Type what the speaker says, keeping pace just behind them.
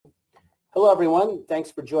Hello, everyone. Thanks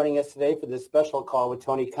for joining us today for this special call with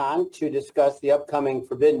Tony Khan to discuss the upcoming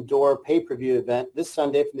Forbidden Door pay-per-view event this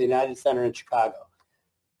Sunday from the United Center in Chicago.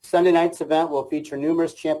 Sunday night's event will feature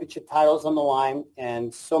numerous championship titles on the line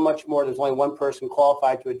and so much more. There's only one person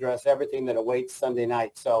qualified to address everything that awaits Sunday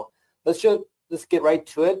night. So let's get right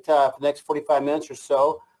to it for the next 45 minutes or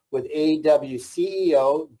so with AEW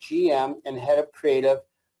CEO, GM, and head of creative,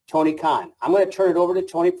 Tony Khan. I'm going to turn it over to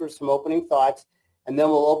Tony for some opening thoughts, and then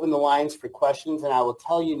we'll open the lines for questions. And I will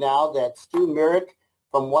tell you now that Stu Merrick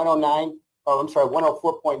from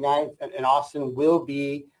 104.9 in Austin will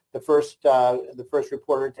be the first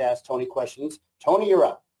reporter to ask Tony questions. Tony, you're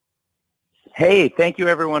up. Hey, thank you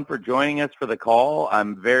everyone for joining us for the call.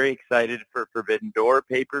 I'm very excited for Forbidden Door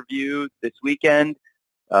pay-per-view this weekend.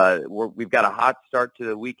 We've got a hot start to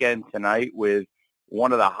the weekend tonight with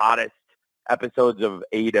one of the hottest episodes of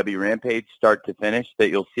AEW Rampage start to finish that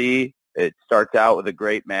you'll see. It starts out with a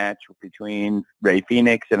great match between Rey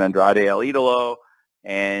Fenix and Andrade El Idolo,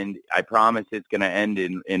 and I promise it's going to end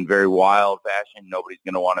in very wild fashion. Nobody's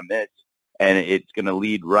going to want to miss, and it's going to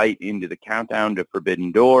lead right into the countdown to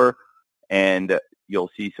Forbidden Door, and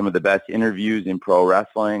you'll see some of the best interviews in pro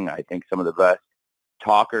wrestling. I think some of the best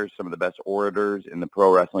talkers, some of the best orators in the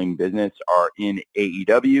pro wrestling business are in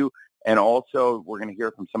AEW, and also we're going to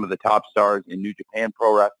hear from some of the top stars in New Japan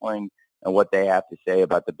Pro Wrestling and what they have to say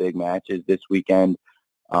about the big matches this weekend.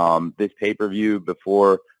 This pay-per-view,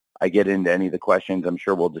 before I get into any of the questions, I'm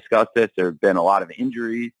sure we'll discuss this. There have been a lot of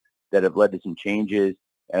injuries that have led to some changes,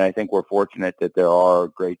 and I think we're fortunate that there are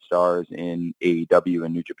great stars in AEW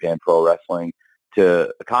and New Japan Pro Wrestling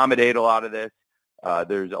to accommodate a lot of this.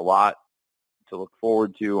 There's a lot to look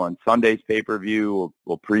forward to on Sunday's pay-per-view.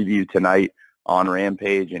 We'll preview tonight on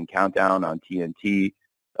Rampage and Countdown on TNT,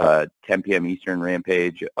 10 p.m. Eastern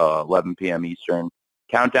Rampage, 11 p.m. Eastern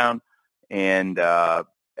Countdown. And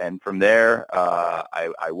from there,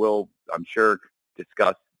 I will, I'm sure,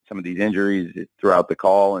 discuss some of these injuries throughout the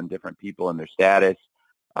call and different people and their status.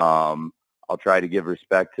 I'll try to give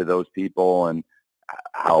respect to those people and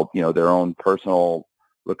how, their own personal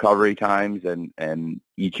recovery times and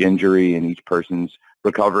each injury and each person's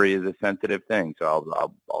recovery is a sensitive thing.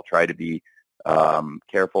 So I'll try to be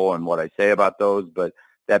careful in what I say about those. But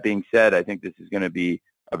that being said, I think this is going to be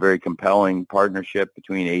a very compelling partnership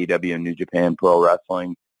between AEW and New Japan Pro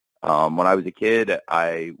Wrestling. When I was a kid,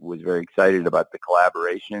 I was very excited about the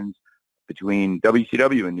collaborations between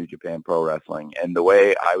WCW and New Japan Pro Wrestling. And the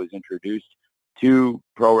way I was introduced to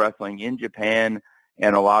pro wrestling in Japan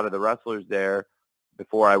and a lot of the wrestlers there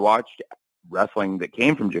before I watched wrestling that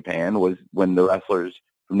came from Japan was when the wrestlers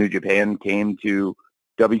from New Japan came to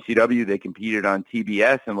WCW. They competed on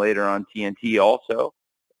TBS and later on TNT also.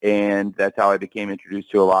 And that's how I became introduced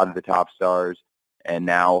to a lot of the top stars. And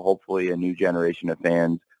now, hopefully, a new generation of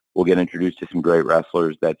fans will get introduced to some great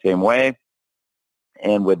wrestlers that same way.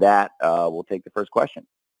 And with that, we'll take the first question.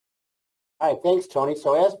 All right, thanks, Tony.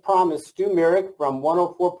 So as promised, Stu Merrick from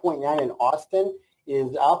 104.9 in Austin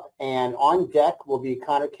is up, and on deck will be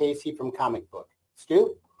Connor Casey from Comic Book.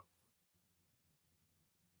 Stu?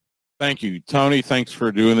 Thank you, Tony. Thanks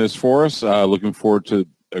for doing this for us. Looking forward to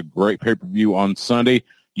a great pay-per-view on Sunday.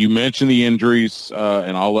 You mentioned the injuries,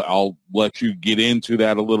 and I'll let you get into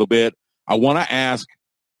that a little bit. I want to ask,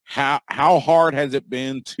 how hard has it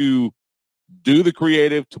been to do the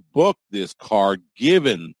creative to book this card,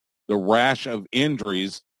 given the rash of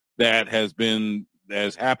injuries that has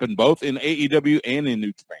happened both in AEW and in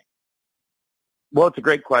New Japan? Well, it's a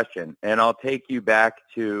great question, and I'll take you back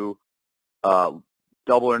to Double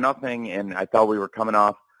or Nothing, and I thought we were coming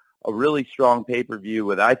off a really strong pay-per-view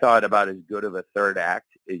with, I thought, about as good of a third act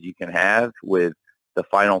as you can have, with the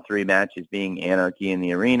final three matches being Anarchy in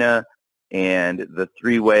the Arena and the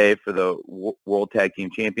three-way for the World Tag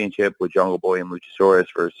Team Championship with Jungle Boy and Luchasaurus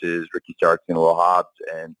versus Ricky Starks and Will Hobbs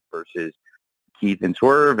and versus Keith and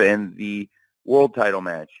Swerve, and the world title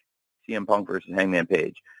match, CM Punk versus Hangman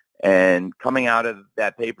Page. And coming out of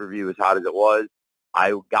that pay-per-view as hot as it was,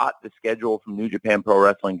 I got the schedule from New Japan Pro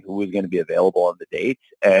Wrestling, who was going to be available on the dates,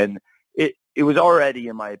 and it was already,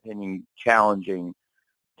 in my opinion, challenging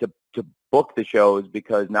to book the shows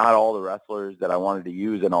because not all the wrestlers that I wanted to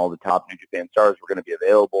use and all the top New Japan stars were going to be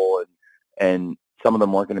available, and some of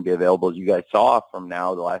them weren't going to be available, as you guys saw from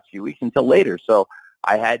now the last few weeks, until later. So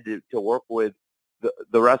I had to work with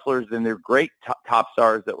the wrestlers and their great top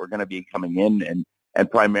stars that were going to be coming in, and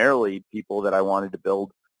primarily people that I wanted to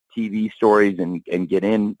build TV stories and get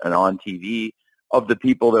in and on TV. Of the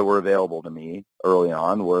people that were available to me early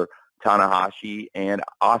on were Tanahashi and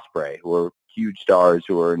Ospreay, who are huge stars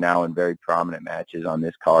who are now in very prominent matches on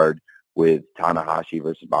this card with Tanahashi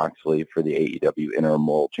versus Moxley for the AEW Interim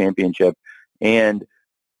World Championship, and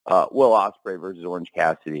Will Ospreay versus Orange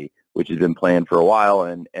Cassidy, which has been planned for a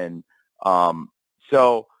while.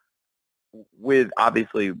 So with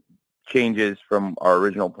obviously changes from our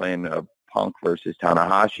original plan of Punk versus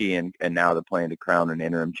Tanahashi and now the plan to crown an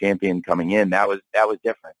interim champion coming in, that was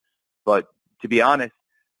different. But to be honest,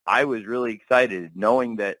 I was really excited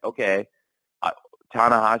knowing that, okay,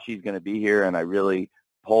 Tanahashi's going to be here, and I really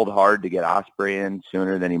pulled hard to get Ospreay in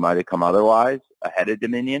sooner than he might have come otherwise, ahead of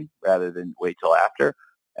Dominion rather than wait till after.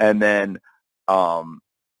 And then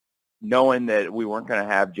knowing that we weren't going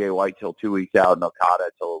to have Jay White till 2 weeks out and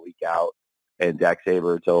Okada till a week out and Zack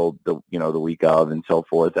Sabre till the week of and so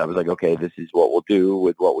forth, I was like, okay, this is what we'll do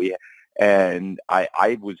with what we have. And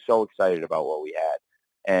I was so excited about what we had,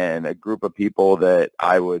 and a group of people that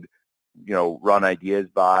I would, run ideas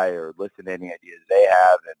by or listen to any ideas they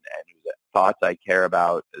have and thoughts I care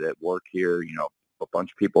about that work here. A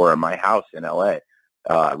bunch of people are in my house in LA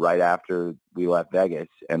right after we left Vegas,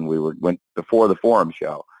 and we went before the Forum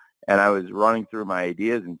show, and I was running through my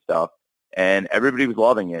ideas and stuff, and everybody was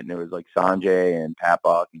loving it. And it was like Sanjay and Pat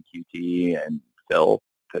Buck and QT and Phil,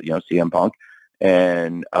 CM Punk.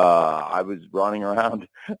 And I was running around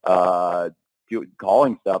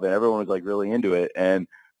calling stuff, and everyone was like really into it. And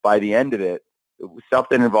by the end of it, stuff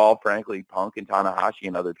that involved, frankly, Punk and Tanahashi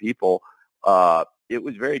and other people, it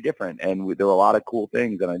was very different. And there were a lot of cool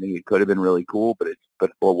things, and I think it could have been really cool.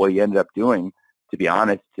 But what he ended up doing, to be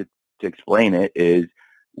honest, to explain it, is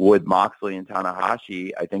with Moxley and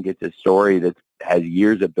Tanahashi, I think it's a story that has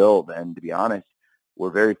years of build. And to be honest, we're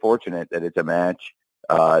very fortunate that it's a match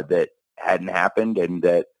that hadn't happened and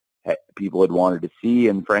that people had wanted to see.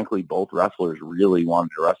 And frankly, both wrestlers really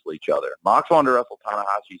wanted to wrestle each other. Mox wanted to wrestle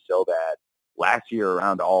Tanahashi so bad. Last year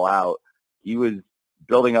around All Out, he was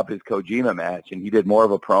building up his Kojima match, and he did more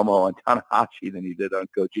of a promo on Tanahashi than he did on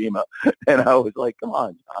Kojima. And I was like, come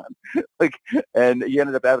on, John. And he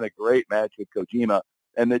ended up having a great match with Kojima.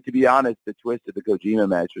 And to be honest, the twist of the Kojima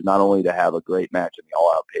match was not only to have a great match in the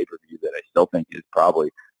All Out pay-per-view that I still think is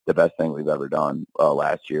probably the best thing we've ever done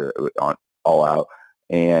last year on All Out,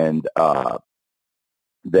 and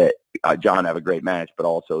that John have a great match, but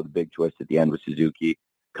also the big twist at the end was Suzuki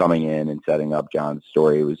coming in and setting up John's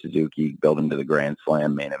story with Suzuki building to the Grand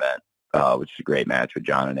Slam main event, which is a great match with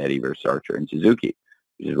John and Eddie versus Archer and Suzuki,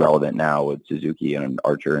 which is relevant now with Suzuki and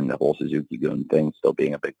Archer and the whole Suzuki-Gun thing still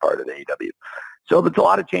being a big part of the AEW. So it's a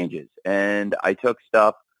lot of changes, and I took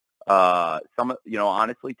stuff.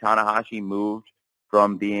 Honestly, Tanahashi moved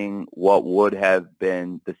from being what would have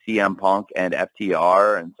been the CM Punk and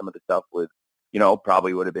FTR, and some of the stuff with,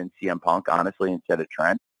 probably would have been CM Punk, honestly, instead of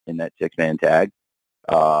Trent in that six-man tag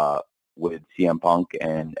with CM Punk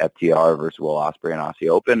and FTR versus Will Ospreay and Aussie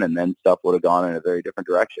Open, and then stuff would have gone in a very different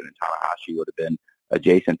direction, and Tanahashi would have been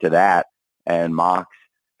adjacent to that, and Mox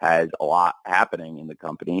has a lot happening in the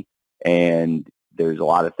company, and there's a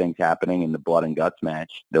lot of things happening in the Blood and Guts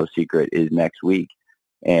match. No secret is next week,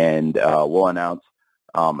 and we'll announce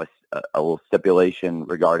a little stipulation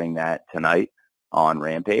regarding that tonight on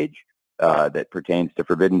Rampage that pertains to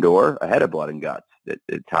Forbidden Door ahead of Blood and Guts.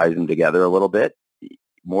 It ties them together a little bit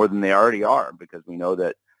more than they already are, because we know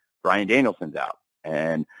that Bryan Danielson's out,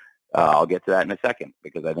 and I'll get to that in a second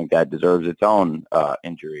because I think that deserves its own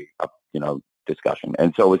injury discussion.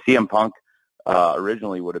 And so with CM Punk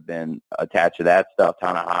originally would have been attached to that stuff,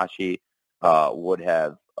 Tanahashi would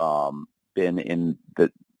have been in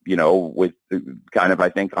the with kind of, I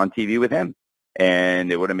think, on TV with him, and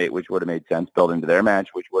which would have made sense built into their match,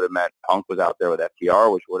 which would have meant Punk was out there with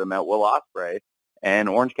FTR, which would have meant Will Ospreay and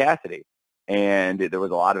Orange Cassidy, and there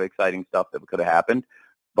was a lot of exciting stuff that could have happened,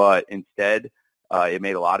 but instead it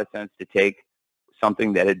made a lot of sense to take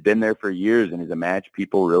something that had been there for years and is a match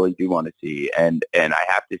people really do want to see, and I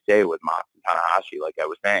have to say with Mox and Tanahashi, like I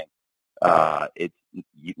was saying, it's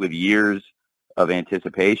with years of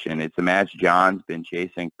anticipation. It's a match John's been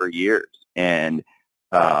chasing for years, and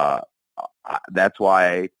that's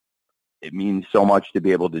why it means so much to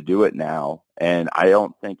be able to do it now. And I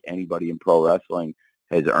don't think anybody in pro wrestling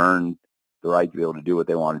has earned the right to be able to do what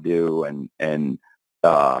they want to do, and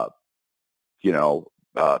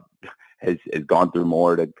has gone through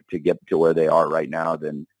more to get to where they are right now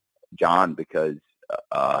than John, because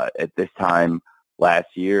at this time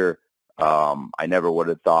last year, I never would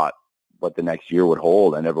have thought what the next year would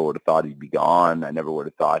hold. I never would have thought he'd be gone. I never would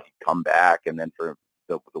have thought he'd come back. And then for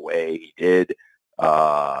the way he did,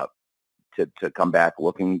 to come back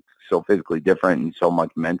looking so physically different and so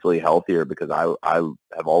much mentally healthier, because I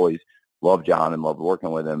have always loved John and loved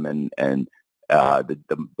working with him. And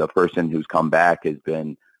the person who's come back has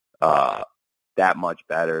been that much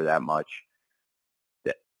better, that much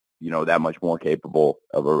more capable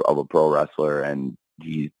of a pro wrestler, and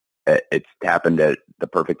it's happened at the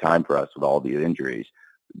perfect time for us with all these injuries.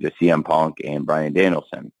 Just CM Punk and Bryan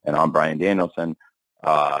Danielson, and on Bryan Danielson,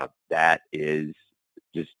 that is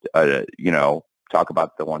just talk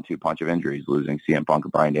about the 1-2 punch of injuries, losing CM Punk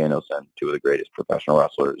and Bryan Danielson, two of the greatest professional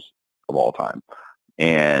wrestlers of all time,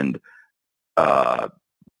 and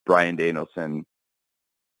Bryan Danielson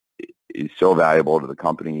is so valuable to the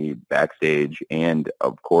company backstage and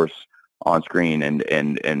of course on screen,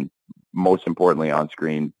 and most importantly on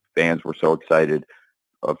screen. Fans were so excited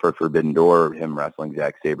for Forbidden Door, him wrestling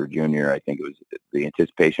Zack Sabre Jr. I think the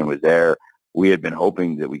anticipation was there. We had been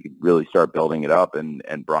hoping that we could really start building it up, and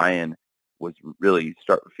Bryan was really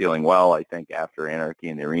start feeling well, I think, after Anarchy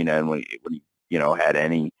in the Arena, and when he had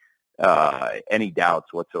any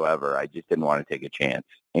doubts whatsoever, I just didn't want to take a chance.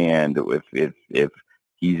 And if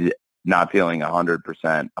he's not feeling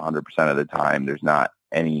 100% of the time, there's not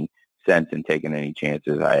any sense in taking any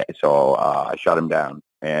chances. So I shut him down,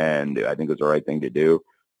 and I think it was the right thing to do.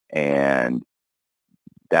 And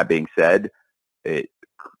that being said, it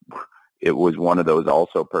was one of those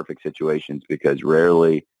also perfect situations, because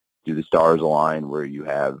rarely do the stars align where you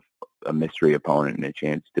have a mystery opponent and a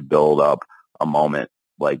chance to build up a moment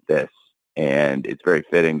like this. And it's very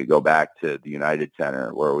fitting to go back to the United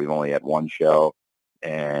Center, where we've only had one show,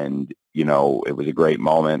 and it was a great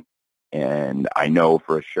moment. And I know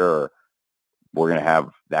for sure we're going to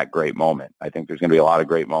have that great moment. I think there's going to be a lot of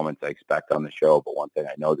great moments I expect on the show, but one thing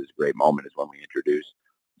I know this great moment is when we introduce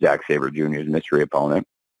Zack Sabre Jr.'s mystery opponent.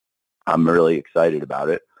 I'm really excited about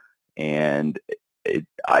it, and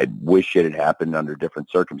I wish it had happened under different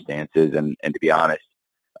circumstances. And to be honest,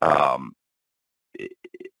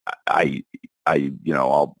 I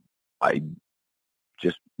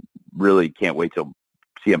just really can't wait till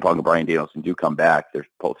CM Punk and Bryan Danielson do come back. They're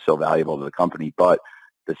both so valuable to the company, but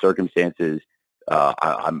the circumstances,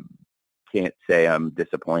 I can't say I'm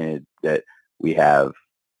disappointed that we have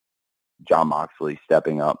Jon Moxley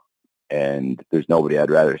stepping up, and there's nobody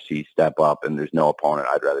I'd rather see step up, and there's no opponent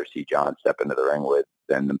I'd rather see Jon step into the ring with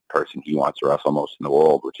than the person he wants to wrestle most in the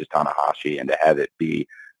world, which is Tanahashi. And to have it be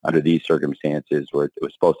under these circumstances, where it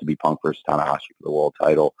was supposed to be Punk versus Tanahashi for the world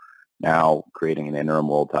title, now creating an interim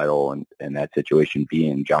world title, and that situation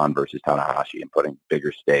being Jon versus Tanahashi, and putting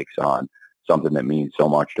bigger stakes on something that means so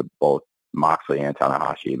much to both Moxley and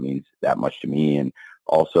Tanahashi. It means that much to me. And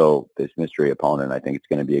also this mystery opponent, I think it's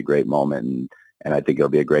going to be a great moment, and I think it'll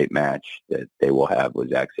be a great match that they will have with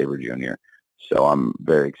Zack Sabre Jr. So I'm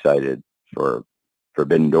very excited for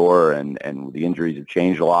Forbidden Door, and the injuries have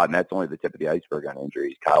changed a lot, and that's only the tip of the iceberg on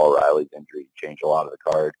injuries. Kyle O'Reilly's injury changed a lot of the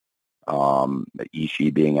card.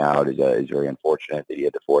 Ishii being out is very unfortunate that he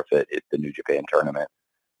had to forfeit the New Japan tournament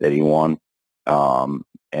that he won.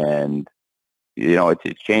 And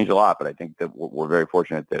it's changed a lot, but I think that we're very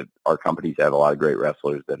fortunate that our companies have a lot of great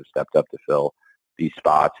wrestlers that have stepped up to fill these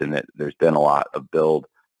spots, and that there's been a lot of build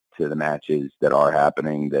to the matches that are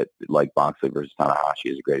happening, that like Moxley versus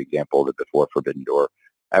Tanahashi is a great example, that before Forbidden Door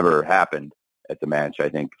ever happened, at the match I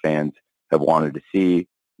think fans have wanted to see.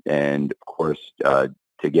 And of course,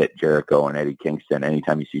 to get Jericho and Eddie Kingston,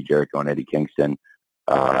 anytime you see Jericho and Eddie Kingston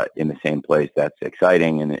in the same place, that's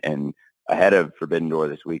exciting. And ahead of Forbidden Door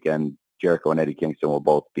this weekend, Jericho and Eddie Kingston will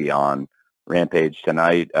both be on Rampage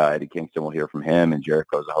tonight. Eddie Kingston will hear from him, and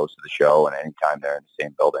Jericho's the host of the show, and anytime they're in the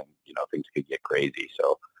same building, things could get crazy.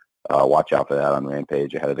 So watch out for that on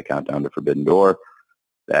Rampage ahead of the countdown to Forbidden Door.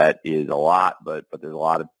 That is a lot, but there's a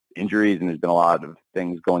lot of injuries, and there's been a lot of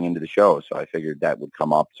things going into the show, so I figured that would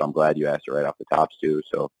come up. So I'm glad you asked it right off the top, Stu.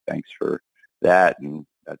 So thanks for that, and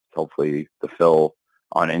that's hopefully the fill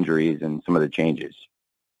on injuries and some of the changes.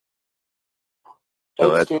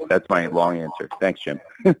 So that's my long answer. Thanks, Jim.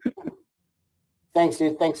 Thanks,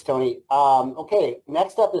 dude. Thanks, Tony. Okay,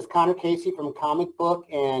 next up is Connor Casey from Comic Book,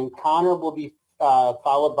 and Connor will be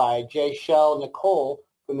followed by Jay Shell Nicole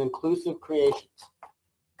from Inclusive Creations.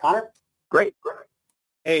 Connor? Great.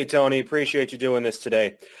 Hey, Tony. Appreciate you doing this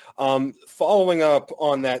today. Following up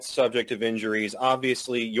on that subject of injuries,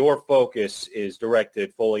 obviously your focus is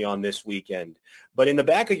directed fully on this weekend. But in the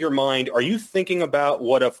back of your mind, are you thinking about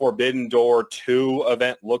what a Forbidden Door 2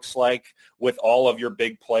 event looks like with all of your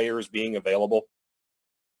big players being available?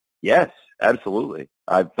 Yes, absolutely.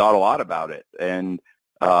 I've thought a lot about it. And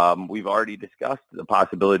we've already discussed the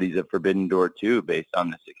possibilities of Forbidden Door 2 based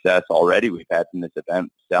on the success already we've had from this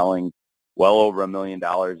event, selling well over $1 million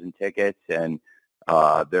in tickets. And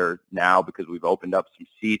they're now, because we've opened up some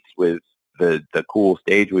seats with the cool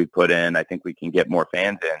stage we put in, I think we can get more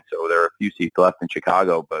fans in. So there are a few seats left in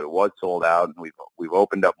Chicago, but it was sold out, and we've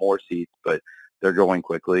opened up more seats. But they're going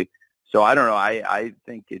quickly. So I don't know. I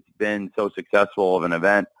think it's been so successful of an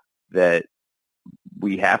event that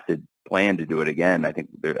we have to plan to do it again. I think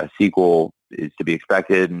a sequel is to be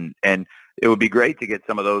expected, and it would be great to get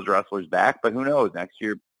some of those wrestlers back, but who knows? Next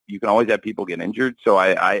year, you can always have people get injured. So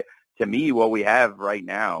to me, what we have right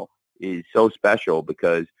now is so special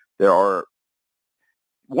because there are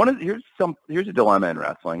here's a dilemma in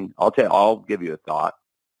wrestling. I'll give you a thought.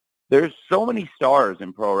 There's so many stars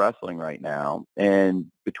in pro wrestling right now, and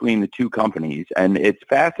between the two companies, and it's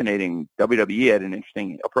fascinating. WWE had an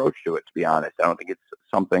interesting approach to it, to be honest. I don't think it's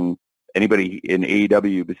something anybody in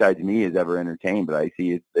AEW besides me has ever entertained, but I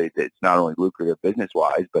see it's not only lucrative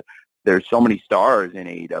business-wise, but there's so many stars in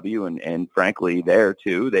AEW, and frankly, there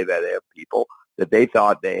too, they have people that they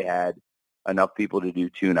thought they had enough people to do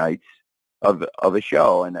 2 nights of a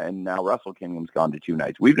show, and now Wrestle Kingdom's gone to 2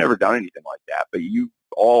 nights. We've never done anything like that, but you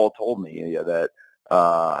all told me that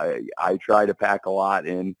I try to pack a lot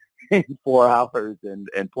in 4 hours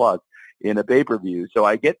and plus in a pay-per-view. So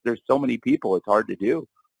I get there's so many people, it's hard to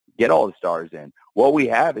get all the stars in. What we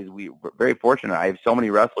have is we're very fortunate. I have so many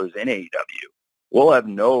wrestlers in AEW. We'll have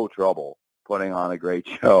no trouble putting on a great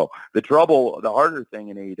show. The harder thing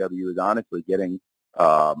in AEW is honestly getting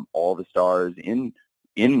all the stars in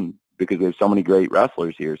because there's so many great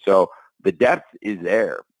wrestlers here. So the depth is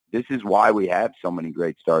there. This is why we have so many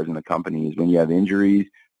great stars in the company, is when you have injuries,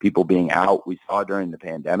 people being out. We saw during the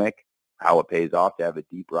pandemic how it pays off to have a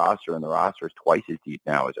deep roster, and the roster is twice as deep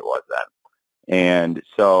now as it was then. And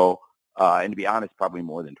so, and to be honest, probably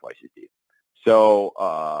more than twice as deep. So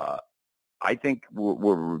I think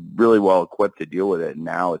we're really well equipped to deal with it. And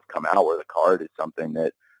now it's come out where the card is something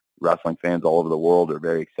that wrestling fans all over the world are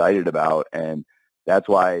very excited about. And that's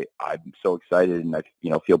why I'm so excited, and I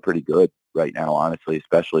feel pretty good right now, honestly,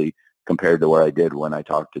 especially compared to where I did when I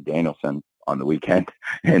talked to Danielson on the weekend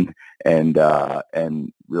and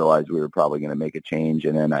realized we were probably going to make a change,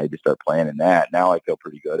 and then I had to start planning that. Now I feel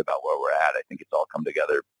pretty good about where we're at. I think it's all come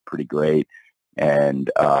together pretty great, and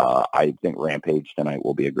I think Rampage tonight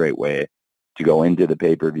will be a great way to go into the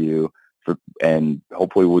pay-per-view, and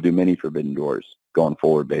hopefully we'll do many Forbidden Doors going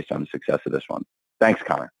forward based on the success of this one. Thanks,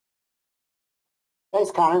 Connor.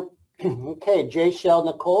 Thanks, Connor. Okay, Jay Shell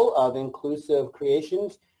Nicole of Inclusive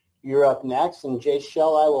Creations, you're up next. And Jay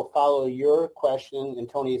Shell, I will follow your question and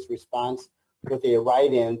Tony's response with a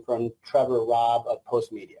write-in from Trevor Robb of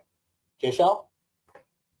Post Media. Jay Shell?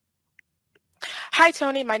 Hi,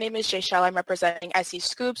 Tony. My name is Jay Shell. I'm representing SE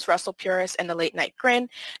Scoops, Russell Purist, and the Late Night Grin.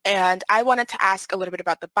 And I wanted to ask a little bit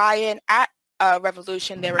about the buy-in. At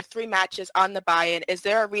Revolution, there were 3 matches on the buy-in. Is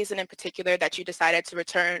there a reason in particular that you decided to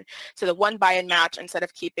return to the 1 buy-in match instead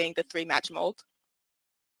of keeping the 3-match mold?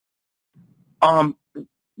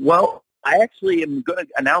 Well, I actually am going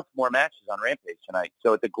to announce more matches on Rampage tonight.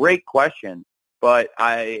 So it's a great question, but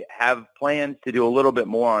I have plans to do a little bit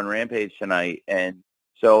more on Rampage tonight. And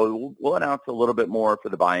so we'll announce a little bit more for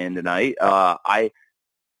the buy-in tonight. I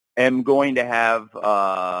am going to have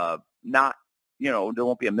there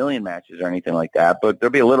won't be a million matches or anything like that, but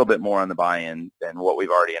there'll be a little bit more on the buy-in than what we've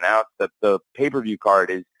already announced. The pay-per-view card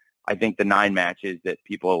is, I think, the 9 matches that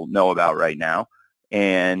people know about right now.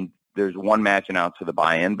 And there's 1 match announced for the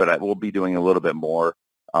buy-in, but I will be doing a little bit more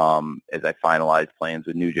as I finalize plans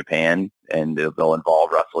with New Japan, and they'll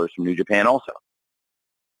involve wrestlers from New Japan also.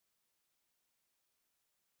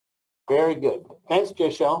 Very good. Thanks, Jay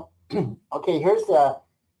Shell. Okay,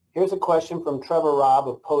 here's a question from Trevor Robb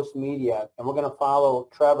of Post Media, and we're going to follow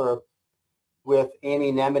Trevor with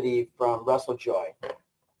Amy Nemedy from WrestleJoy.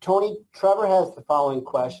 Tony, Trevor has the following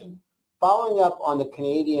question. Following up on the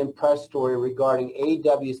Canadian press story regarding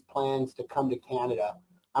AEW's plans to come to Canada,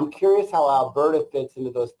 I'm curious how Alberta fits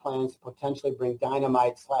into those plans to potentially bring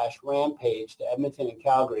Dynamite/Rampage to Edmonton and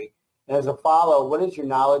Calgary. And as a follow, what is your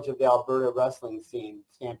knowledge of the Alberta wrestling scene,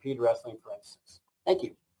 Stampede Wrestling, for instance? Thank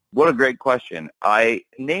you. What a great question. I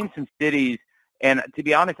named some cities, and to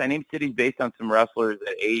be honest, I named cities based on some wrestlers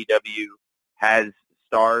that AEW has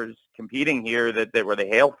stars competing here that where they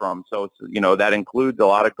hail from. So, that includes a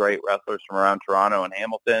lot of great wrestlers from around Toronto and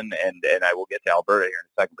Hamilton, and I will get to Alberta here in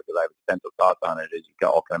a second because I have extensive thoughts on it, as you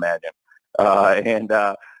all can imagine. And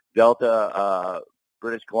Delta,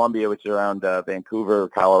 British Columbia, which is around Vancouver,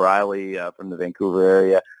 Kyle O'Reilly from the Vancouver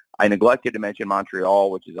area. I neglected to mention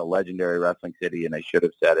Montreal, which is a legendary wrestling city, and I should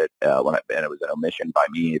have said it and it was an omission by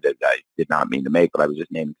me that I did not mean to make, but I was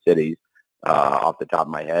just naming cities off the top of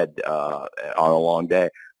my head on a long day.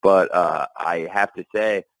 But I have to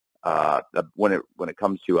say, when it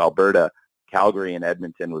comes to Alberta, Calgary and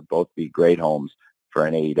Edmonton would both be great homes for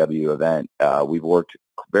an AEW event. We've worked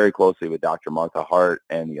very closely with Dr. Martha Hart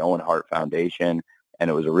and the Owen Hart Foundation, and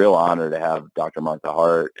it was a real honor to have Dr. Martha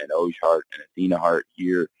Hart and Oj Hart and Athena Hart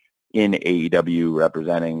here in AEW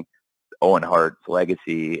representing Owen Hart's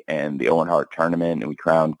legacy and the Owen Hart tournament. And we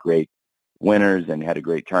crowned great winners and had a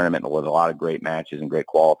great tournament with a lot of great matches and great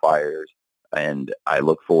qualifiers. And I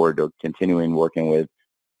look forward to continuing working with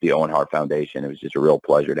the Owen Hart Foundation. It was just a real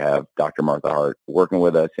pleasure to have Dr. Martha Hart working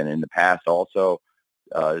with us. And in the past also,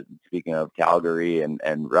 speaking of Calgary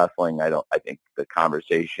and wrestling, I think the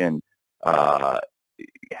conversation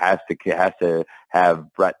has to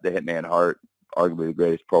have Bret the Hitman Hart, arguably the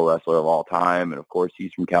greatest pro wrestler of all time. And of course,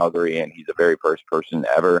 he's from Calgary, and he's the very first person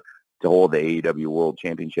ever to hold the AEW World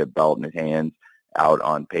Championship belt in his hands out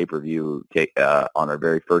on pay-per-view on our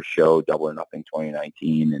very first show, Double or Nothing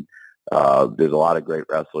 2019. And there's a lot of great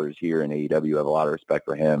wrestlers here in AEW. I have a lot of respect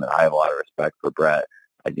for him, and I have a lot of respect for Bret.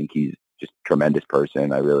 I think he's just a tremendous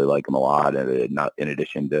person. I really like him a lot, and not in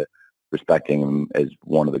addition to respecting him as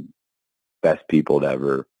one of the best people to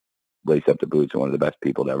ever lace up the boots and one of the best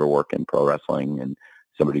people to ever work in pro wrestling, and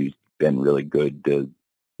somebody who's been really good to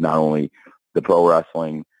not only the pro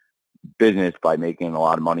wrestling business by making a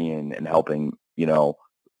lot of money and helping,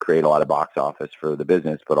 create a lot of box office for the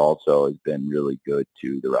business, but also has been really good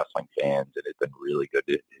to the wrestling fans and has been really good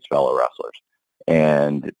to his fellow wrestlers.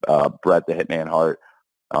 And Bret the Hitman Hart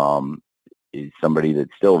is somebody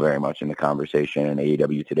that's still very much in the conversation in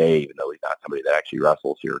AEW today, even though he's not somebody that actually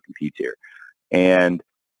wrestles here or competes here. And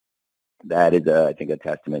that is, I think, a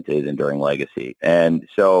testament to his enduring legacy. And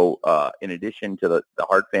so in addition to the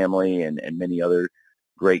Hart family and many other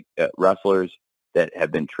great wrestlers that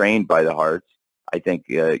have been trained by the Harts, I think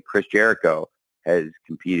Chris Jericho has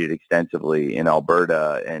competed extensively in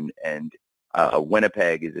Alberta, and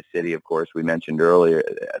Winnipeg is a city, of course, we mentioned earlier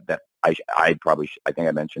that I think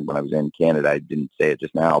I mentioned when I was in Canada. I didn't say it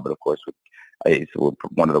just now, but of course, it's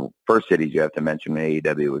one of the first cities you have to mention in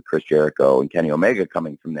AEW with Chris Jericho and Kenny Omega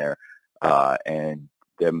coming from there, and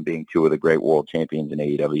them being two of the great world champions in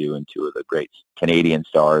AEW and two of the great Canadian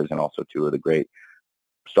stars, and also two of the great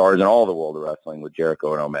stars in all the world of wrestling with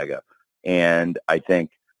Jericho and Omega. And I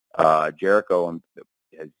think Jericho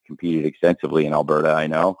has competed extensively in Alberta, I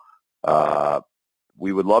know.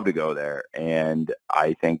 We would love to go there, and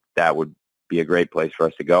I think that would be a great place for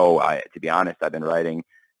us to go. To be honest, I've been writing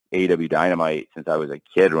AEW Dynamite since I was a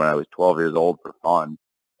kid, when I was 12 years old, for fun,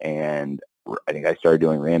 and I think I started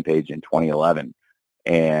doing Rampage in 2011,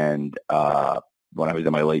 and when I was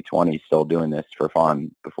in my late 20s, still doing this for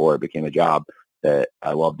fun before it became a job that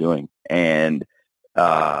I love doing. And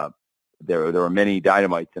there were many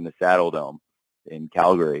Dynamites in the Saddle Dome in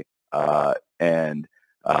Calgary, and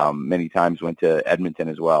many times went to Edmonton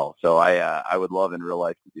as well. So I would love in real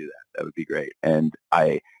life to do that. That would be great. And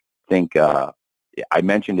I think I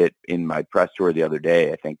mentioned it in my press tour the other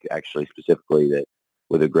day. I think actually specifically that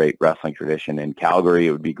with a great wrestling tradition in Calgary,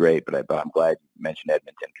 it would be great. But I'm glad you mentioned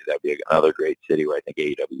Edmonton, because that would be another great city where I think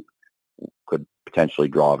AEW could potentially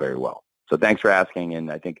draw very well. So thanks for asking.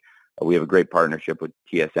 And I think we have a great partnership with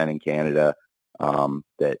TSN in Canada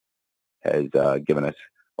that has given us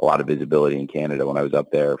a lot of visibility in Canada. When I was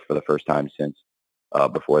up there for the first time since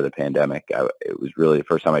before the pandemic, it was really the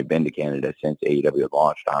first time I'd been to Canada since AEW had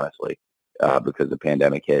launched, honestly, because the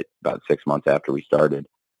pandemic hit about 6 months after we started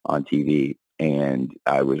on TV. And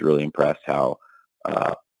I was really impressed how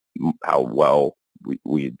well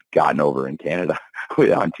we'd gotten over in Canada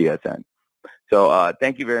on TSN. So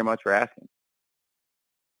thank you very much for asking.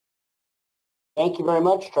 Thank you very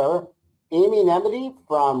much, Trevor. Amy Nemedy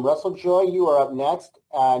from WrestleJoy, you are up next.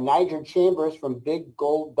 Niger Chambers from Big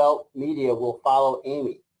Gold Belt Media will follow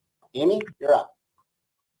Amy. Amy, you're up.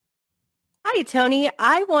 Hi, Tony.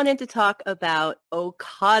 I wanted to talk about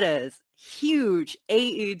Okada's huge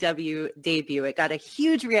AEW debut. It got a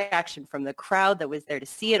huge reaction from the crowd that was there to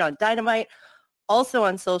see it on Dynamite, also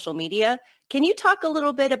on social media. Can you talk a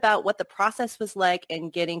little bit about what the process was like in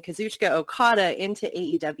getting Kazuchika Okada into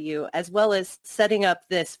AEW, as well as setting up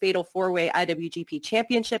this Fatal 4-Way IWGP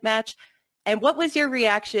Championship match? And what was your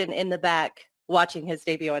reaction in the back watching his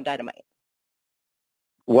debut on Dynamite?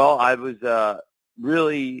 Well, I was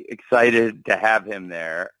really excited to have him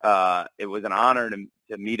there. It was an honor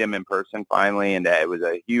to meet him in person finally, and it was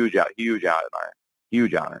a huge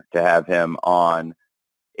honor to have him on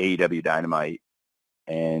AEW Dynamite,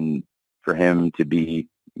 and for him to be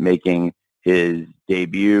making his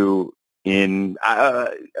debut in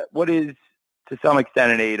what is, to some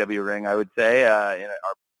extent, an AEW ring, I would say, in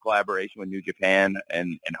our collaboration with New Japan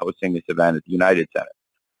and hosting this event at the United Center.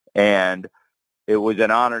 And it was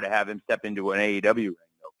an honor to have him step into an AEW ring,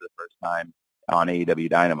 though, for the first time on AEW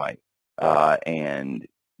Dynamite. And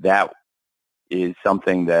that is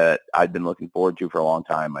something that I've been looking forward to for a long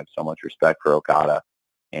time. I have so much respect for Okada.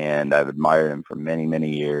 and I've admired him for many,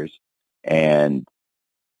 many years. And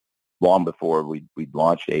long before we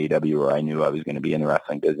launched AEW, where I knew I was going to be in the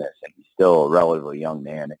wrestling business, and he's still a relatively young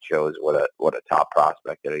man. It shows what a top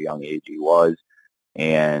prospect at a young age he was,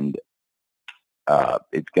 and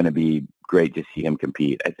it's going to be great to see him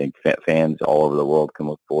compete. I think fans all over the world can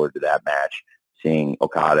look forward to that match, seeing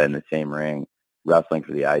Okada in the same ring, wrestling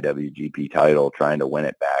for the IWGP title, trying to win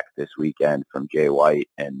it back this weekend from Jay White,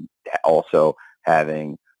 and also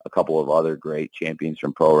having a couple of other great champions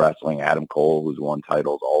from pro wrestling, Adam Cole, who's won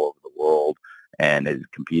titles all over the world and has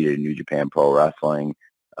competed in New Japan Pro Wrestling,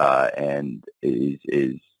 and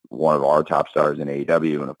is one of our top stars in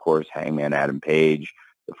AEW, and of course Hangman Adam Page,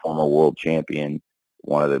 the former world champion,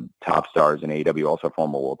 one of the top stars in AEW, also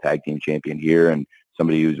former world tag team champion here, and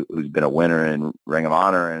somebody who's been a winner in Ring of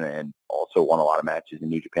Honor and also won a lot of matches in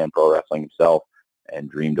New Japan Pro Wrestling himself, and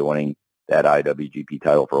dreamed of winning that IWGP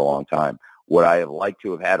title for a long time. Would I have liked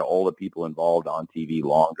to have had all the people involved on TV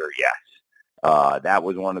longer? Yes. That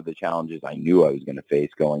was one of the challenges I knew I was going to face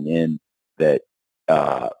going in. That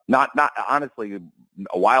not honestly,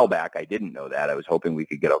 a while back I didn't know that. I was hoping we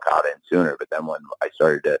could get Okada in sooner, but then when I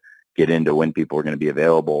started to get into when people were going to be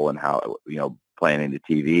available and how, planning the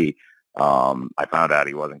TV, I found out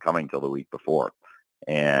he wasn't coming till the week before,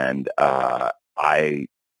 and I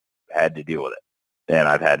had to deal with it, and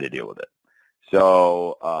I've had to deal with it.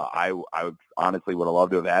 So I honestly would have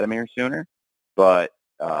loved to have had him here sooner, but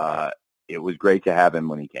it was great to have him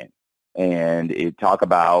when he came. And talk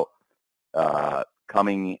about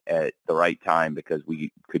coming at the right time, because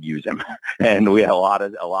we could use him, and we had a lot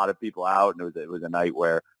of people out, and it was a night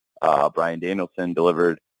where Bryan Danielson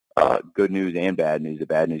delivered good news and bad news. The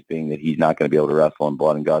bad news being that he's not going to be able to wrestle in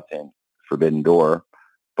Blood and Guts and Forbidden Door,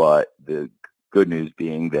 but the good news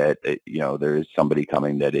being that there is somebody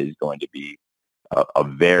coming that is going to be a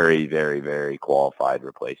very, very, very qualified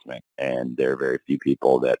replacement, and there are very few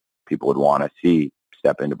people that people would want to see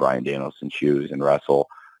step into Bryan Danielson's shoes and wrestle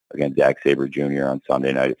against Zack Sabre Jr. on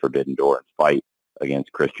Sunday night at Forbidden Door and fight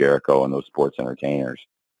against Chris Jericho and those sports entertainers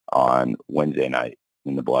on Wednesday night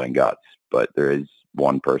in the Blood and Guts. But there is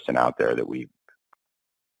one person out there that we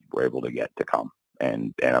were able to get to come,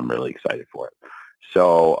 and I'm really excited for it.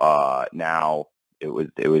 So now it was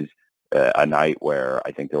a night where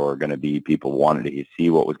I think there were going to be people who wanted to see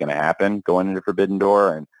what was going to happen going into Forbidden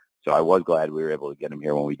Door, and so I was glad we were able to get him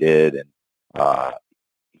here when we did, and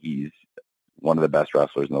he's one of the best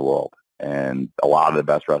wrestlers in the world, and a lot of the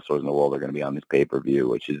best wrestlers in the world are going to be on this pay-per-view,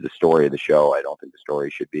 which is the story of the show. I don't think the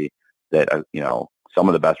story should be that, some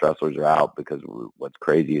of the best wrestlers are out, because what's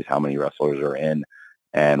crazy is how many wrestlers are in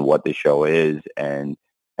and what the show is, and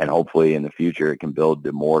hopefully in the future it can build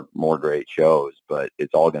to more great shows, but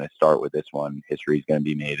it's all going to start with this one. History is going to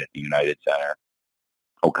be made at the United Center.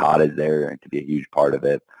 Okada is there to be a huge part of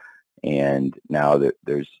it, and now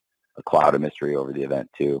there's a cloud of mystery over the event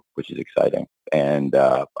too, which is exciting, and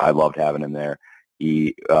I loved having him there.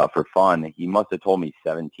 He, for fun, he must have told me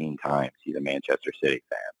 17 times he's a Manchester City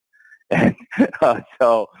fan. And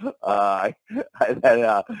so by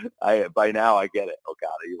now I get it.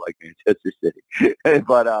 Okada, you like Manchester City,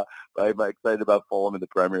 but I'm excited about Fulham in the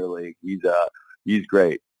Premier League. He's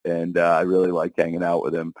great, and I really like hanging out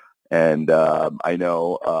with him. And I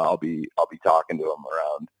know I'll be talking to him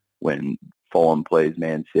around when Fulham plays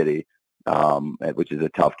Man City, which is a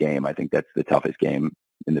tough game. I think that's the toughest game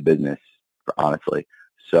in the business, honestly.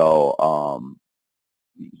 So.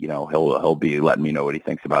 He'll be letting me know what he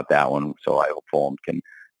thinks about that one. So I hope Fulham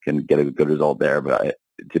can get a good result there. But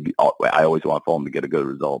I always want Fulham to get a good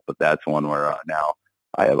result. But that's one where now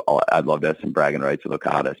I'd love to have some bragging rights with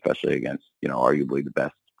Okada, especially against arguably the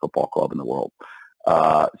best football club in the world.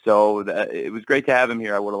 So it was great to have him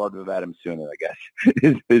here. I would have loved to have had him sooner, I guess,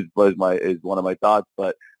 is one of my thoughts.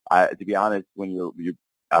 But to be honest, when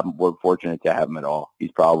we're fortunate to have him at all.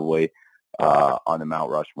 He's probably on the Mount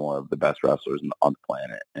Rushmore of the best wrestlers on the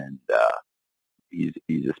planet, and he's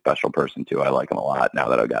a special person too. I like him a lot now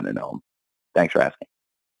that I've gotten to know him. Thanks for asking.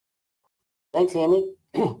 Thanks, Andy.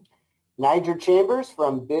 Niger Chambers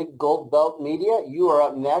from Big Gold Belt Media, you are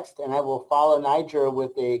up next, and I will follow Niger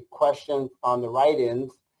with a question on the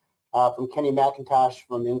write-ins from Kenny McIntosh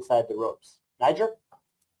from Inside the Ropes. Niger?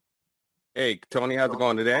 Hey, Tony, how's it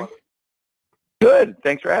going today? Good.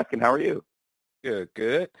 Thanks for asking. How are you?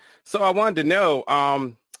 Good. So I wanted to know,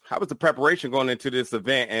 how was the preparation going into this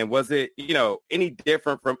event, and was it, any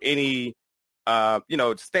different from any,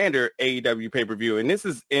 standard AEW pay-per-view? And this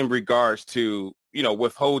is in regards to,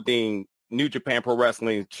 withholding New Japan Pro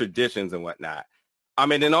Wrestling traditions and whatnot.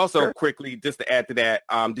 And then also quickly, just to add to that,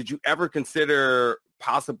 did you ever consider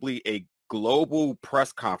possibly a global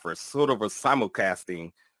press conference, sort of a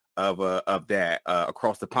simulcasting of that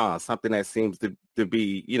across the pond, something that seems to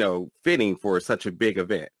be, fitting for such a big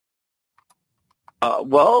event?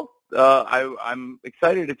 I'm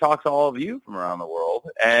excited to talk to all of you from around the world,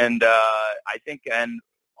 and I think, and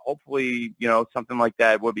hopefully, something like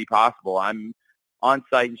that would be possible. I'm on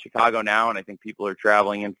site in Chicago now, and I think people are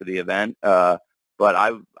traveling in for the event. But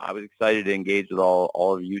I was excited to engage with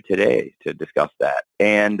all of you today to discuss that.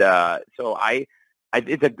 And so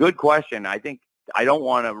it's a good question. I think I don't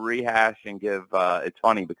want to rehash and give. It's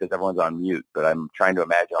funny because everyone's on mute, but I'm trying to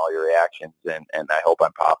imagine all your reactions, and I hope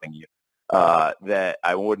I'm popping you. That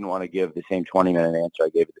I wouldn't want to give the same 20-minute answer I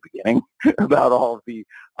gave at the beginning about all of the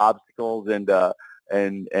obstacles and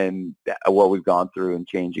what we've gone through and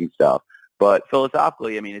changing stuff. But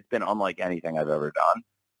philosophically, I mean, it's been unlike anything I've ever done.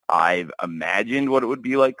 I've imagined what it would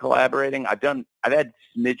be like collaborating. I've had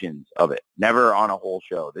smidgens of it, never on a whole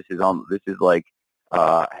show. This is like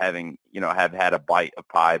having, have had a bite of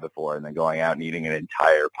pie before and then going out and eating an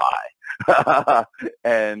entire pie.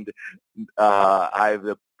 And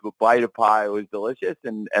the bite of pie was delicious,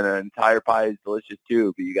 and an entire pie is delicious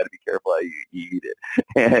too. But you got to be careful how you eat it,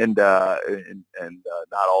 and not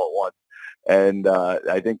all at once. And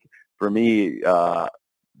I think for me,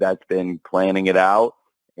 that's been planning it out,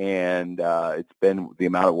 and it's been the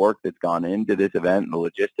amount of work that's gone into this event and the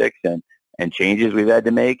logistics and changes we've had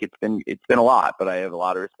to make. It's been a lot, but I have a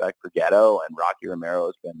lot of respect for Ghetto, and Rocky Romero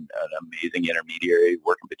has been an amazing intermediary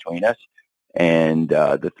working between us. And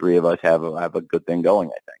the three of us have a good thing going,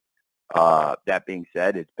 I think. That being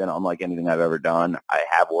said, it's been unlike anything I've ever done. I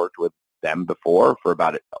have worked with them before for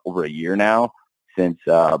about over a year now, since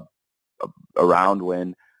around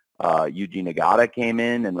when Yuji Nagata came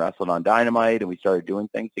in and wrestled on Dynamite, and we started doing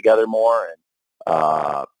things together more.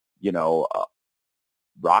 And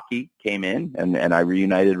Rocky came in, and I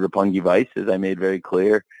reunited Roppongi Vice, as I made very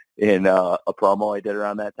clear in a promo I did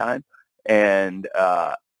around that time. And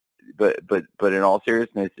but in all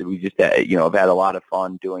seriousness, we just have had a lot of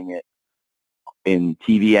fun doing it in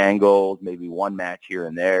TV angles, maybe one match here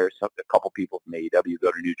and there. So a couple people from AEW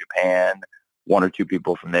go to New Japan. One or two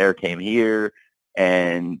people from there came here,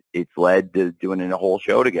 and it's led to doing a whole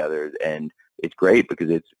show together. And it's great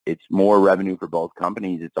because it's more revenue for both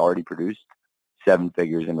companies. It's already produced 7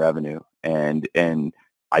 figures in revenue, and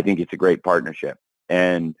I think it's a great partnership.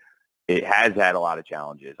 And it has had a lot of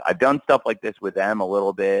challenges. I've done stuff like this with them a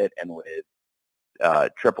little bit, and with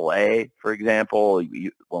AAA, for example.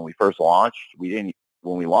 When we first launched, when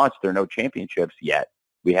we launched, there are no championships yet.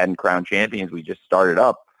 We hadn't crowned champions. We just started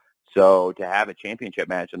up. So to have a championship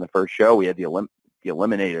match in the first show, we had the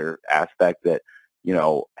eliminator aspect that,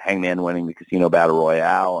 Hangman winning the Casino Battle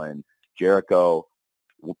Royale and Jericho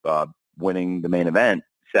winning the main event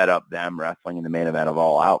set up them wrestling in the main event of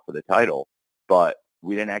All Out for the title. But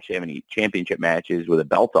we didn't actually have any championship matches with a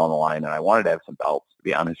belt on the line, and I wanted to have some belts, to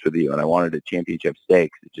be honest with you, and I wanted a championship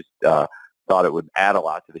stakes. It just thought it would add a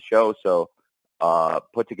lot to the show. So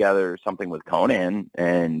put together something with Conan,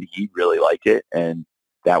 and he really liked it, and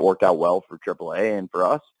that worked out well for AAA and for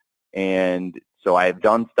us. And so I have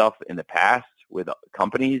done stuff in the past with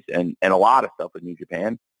companies and a lot of stuff with New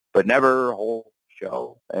Japan, but never a whole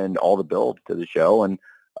show and all the build to the show. And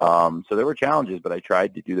so there were challenges, but I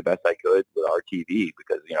tried to do the best I could with RTV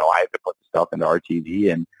because, I have to put the stuff into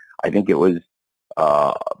RTV. And I think it was,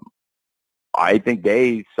 I think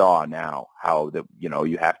they saw now how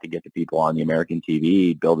you have to get the people on the American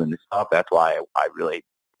TV building this stuff. That's why I really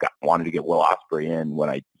wanted to get Will Ospreay in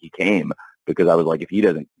when he came, because I was like, if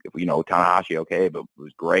Tanahashi, okay, but it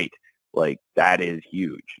was great. Like, that is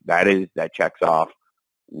huge. That checks off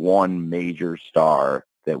one major star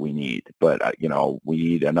that we need. But, we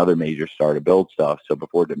need another major star to build stuff. So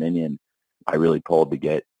before Dominion, I really pulled to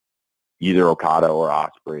get either Okada or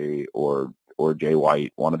Ospreay or Jay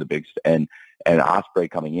White, one of the big, and Ospreay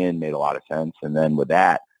coming in made a lot of sense. And then with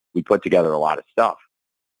that, we put together a lot of stuff.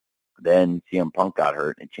 Then CM Punk got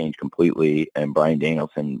hurt and changed completely, and Bryan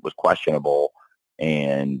Danielson was questionable,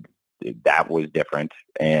 and that was different.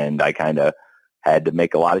 And I kind of had to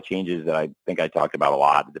make a lot of changes that I think I talked about a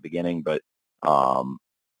lot at the beginning. But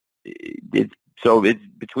it's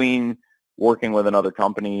between working with another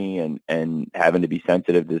company and having to be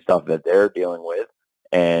sensitive to the stuff that they're dealing with,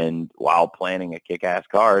 and while planning a kick-ass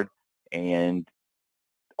card, and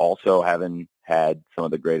also having had some of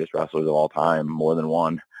the greatest wrestlers of all time, more than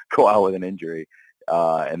one, go out with an injury,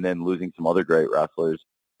 and then losing some other great wrestlers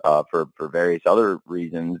for various other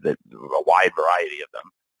reasons, that a wide variety of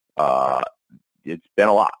them. It's been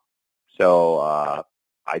a lot. So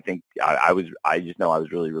I think I just know I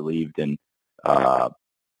was really relieved and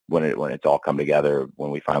when it's all come together,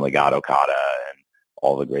 when we finally got Okada and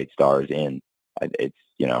all the great stars in. It's,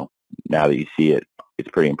 now that you see it, it's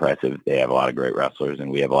pretty impressive. They have a lot of great wrestlers,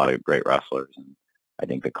 and we have a lot of great wrestlers. And I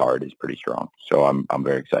think the card is pretty strong. So I'm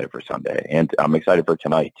very excited for Sunday, and I'm excited for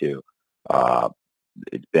tonight too.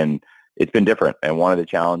 It's been different, and one of the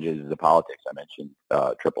challenges is the politics. I mentioned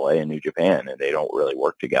AAA and New Japan, and they don't really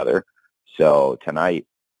work together. So tonight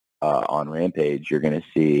on Rampage, you're going to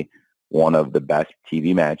see one of the best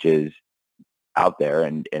TV matches out there,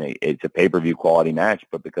 and it's a pay-per-view quality match,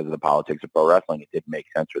 but because of the politics of pro wrestling, it didn't make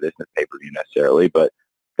sense for this pay-per-view necessarily, but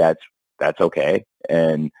that's okay.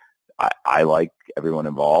 And I like everyone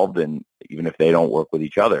involved, and even if they don't work with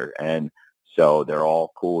each other, and so they're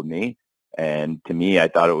all cool with me. And to me, I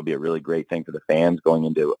thought it would be a really great thing for the fans going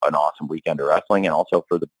into an awesome weekend of wrestling, and also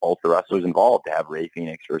for both the wrestlers involved to have Rey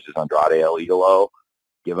Fenix versus Andrade El Idolo,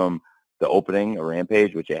 give them the opening of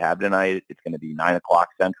Rampage, which they have tonight. It's going to be 9 o'clock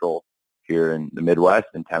Central here in the Midwest,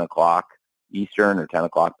 and 10 o'clock Eastern or 10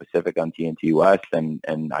 o'clock Pacific on TNT West. And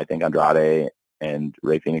I think Andrade and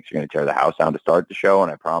Rey Fenix are going to tear the house down to start the show,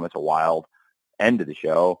 and I promise a wild end to the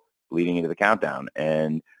show leading into the countdown.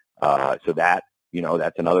 And so that,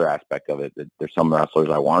 that's another aspect of it. That there's some wrestlers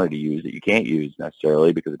I wanted to use that you can't use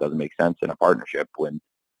necessarily because it doesn't make sense in a partnership when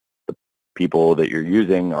the people that you're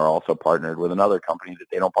using are also partnered with another company that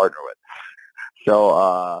they don't partner with.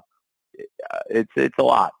 So it's a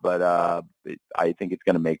lot, but I think it's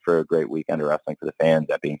going to make for a great weekend of wrestling for the fans.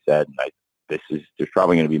 That being said, there's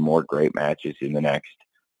probably going to be more great matches in the next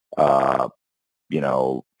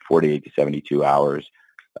 48 to 72 hours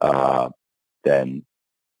than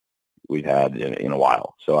we've had in a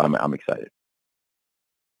while. So I'm excited.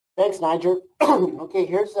 Thanks, Nigel. Okay,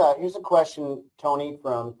 here's a question, Tony,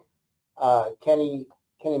 from Kenny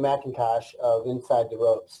McIntosh of Inside the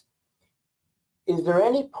Ropes. Is there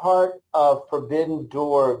any part of Forbidden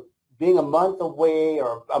Door being a month away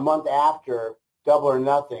or a month after Double or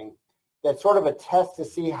Nothing that's sort of a test to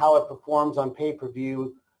see how it performs on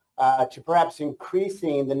pay-per-view, to perhaps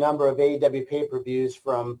increasing the number of AEW pay-per-views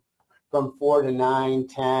from 4 to 9,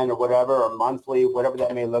 10, or whatever, or monthly, whatever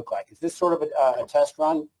that may look like? Is this sort of a test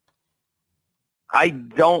run? I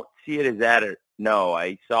don't see it as that. No,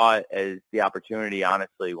 I saw it as the opportunity,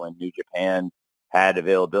 honestly, when New Japan had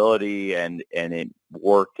availability and it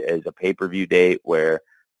worked as a pay-per-view date where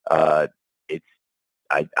it's,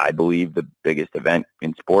 I believe, the biggest event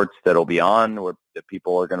in sports that'll be on or that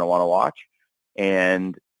people are going to want to watch.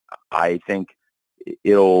 And I think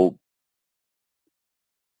it'll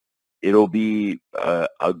be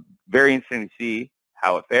a very interesting to see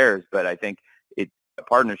how it fares, but I think it's a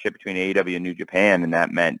partnership between AEW and New Japan, and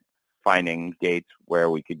that meant finding dates where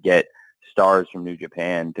we could get stars from New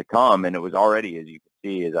Japan to come, and it was already, as you can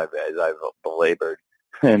see, as I've belabored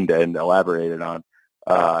and elaborated on,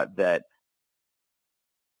 that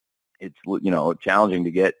it's challenging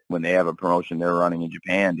to get when they have a promotion they're running in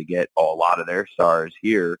Japan to get a lot of their stars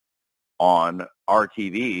here on our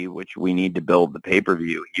TV, which we need to build the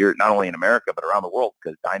pay-per-view here, not only in America, but around the world,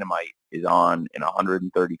 because Dynamite is on in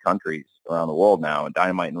 130 countries around the world now, and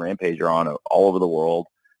Dynamite and Rampage are on all over the world,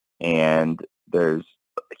 and there's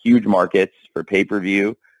huge markets for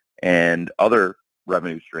pay-per-view and other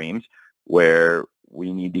revenue streams where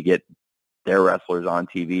we need to get their wrestlers on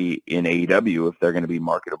TV in AEW if they're going to be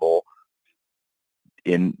marketable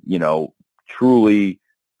in, truly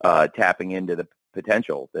tapping into the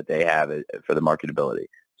potential that they have for the marketability.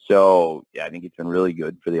 So yeah, I think it's been really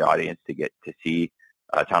good for the audience to get to see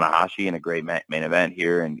Tanahashi in a great main event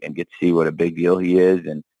here and get to see what a big deal he is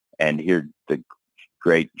and hear the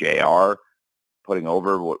great JR putting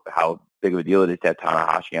over how big of a deal it is to have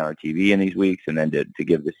Tanahashi on our TV in these weeks, and then to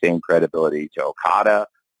give the same credibility to Okada,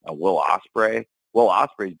 Will Ospreay. Will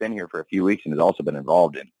Ospreay's been here for a few weeks and has also been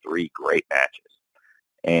involved in 3 great matches.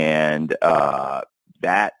 And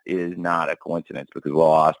that is not a coincidence because Will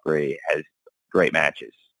Ospreay has great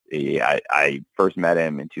matches. I first met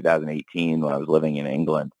him in 2018 when I was living in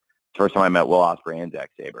England. First time I met Will Ospreay and Zack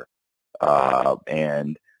Sabre.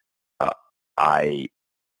 And I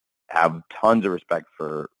have tons of respect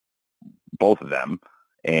for both of them.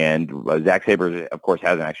 And Zack Sabre, of course,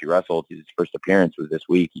 hasn't actually wrestled. His first appearance was this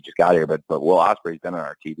week. He just got here. But Will Ospreay's been on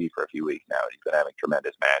our TV for a few weeks now. He's been having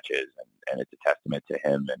tremendous matches, and it's a testament to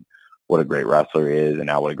him and what a great wrestler he is and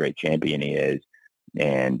now what a great champion he is.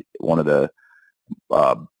 And one of the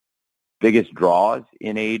biggest draws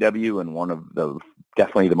in AEW and one of the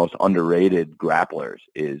definitely the most underrated grapplers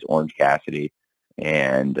is Orange Cassidy.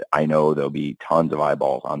 And I know there'll be tons of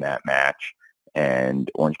eyeballs on that match.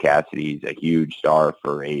 And Orange Cassidy's a huge star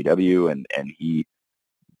for AEW, and he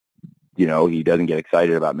he doesn't get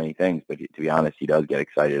excited about many things, but to be honest, he does get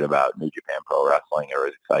excited about New Japan Pro Wrestling, or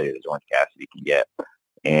as excited as Orange Cassidy can get.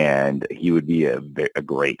 And he would be a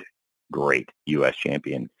great U.S.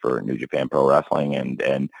 champion for New Japan Pro Wrestling.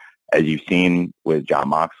 And as you've seen with Jon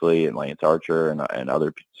Moxley and Lance Archer and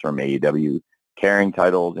others from AEW carrying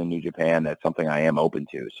titles in New Japan, that's something I am open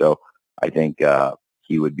to. So I think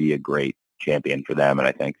he would be a great champion for them, and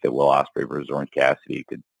I think that Will Ospreay versus Orange Cassidy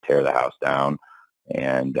could tear the house down.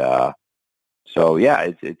 And so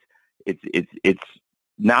yeah, it's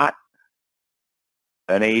not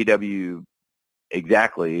an AEW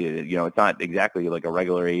exactly. It's not exactly like a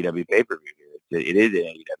regular AEW pay-per-view here. It is an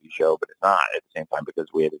AEW show, but it's not at the same time, because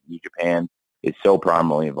we have New Japan is so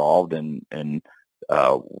prominently involved, and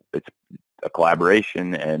it's a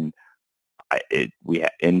collaboration, and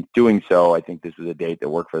in doing so, I think this was a date that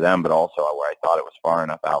worked for them, but also where I thought it was far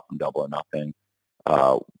enough out from Double or Nothing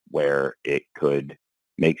where it could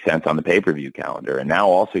make sense on the pay-per-view calendar. And now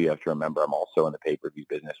also you have to remember, I'm also in the pay-per-view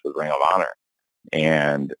business with Ring of Honor,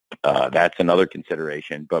 and that's another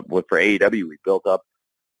consideration. But for AEW, we built up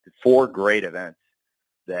 4 great events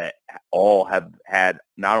that all have had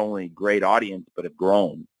not only great audience, but have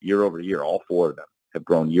grown year over year. All 4 of them have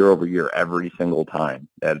grown year over year every single time.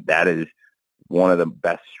 That is one of the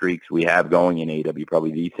best streaks we have going in AEW.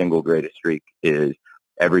 Probably the single greatest streak is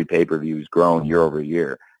every pay-per-view has grown year over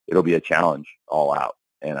year. It'll be a challenge all out,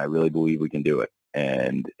 and I really believe we can do it.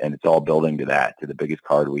 And it's all building to that, to the biggest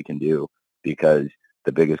card we can do, because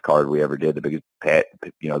the biggest card we ever did, the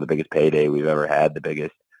biggest payday we've ever had, the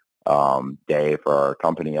biggest day for our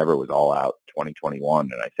company ever was All Out 2021.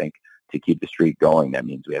 And I think to keep the streak going, that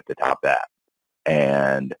means we have to top that.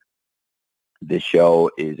 And this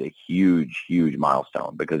show is a huge, huge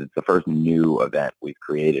milestone, because it's the first new event we've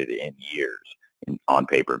created in years on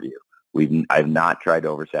pay-per-view. I've not tried to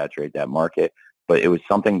oversaturate that market, but it was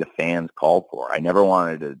something the fans called for. I never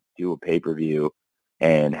wanted to do a pay-per-view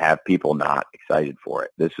and have people not excited for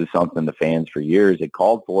it. This was something the fans for years had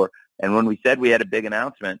called for. And when we said we had a big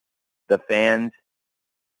announcement, the fans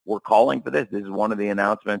were calling for this. This is one of the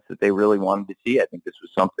announcements that they really wanted to see. I think this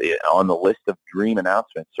was something on the list of dream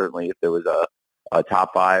announcements. Certainly if there was a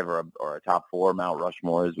top 5 or a top 4, Mount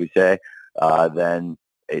Rushmore, as we say, then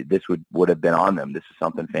this would have been on them. This is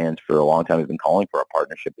something fans for a long time have been calling for, a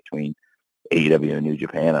partnership between AEW and New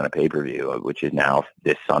Japan on a pay-per-view, which is now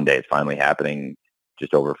this Sunday. It's finally happening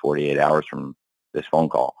just over 48 hours from this phone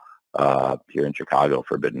call here in Chicago,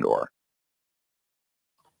 Forbidden Door.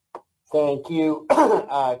 Thank you,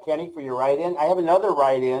 Kenny, for your write-in. I have another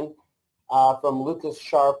write-in from Lucas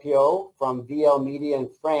Charpiot from VL Media in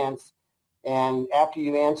France. And after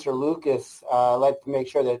you answer Lucas, I'd like to make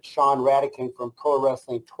sure that Sean Radican from Pro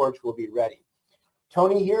Wrestling Torch will be ready.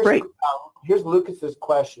 Tony, here's Lucas's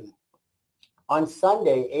question. On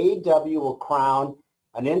Sunday, AEW will crown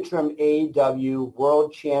an interim AEW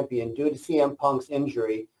World Champion due to CM Punk's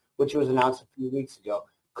injury, which was announced a few weeks ago.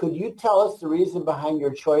 Could you tell us the reason behind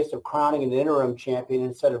your choice of crowning an interim champion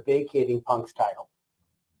instead of vacating Punk's title?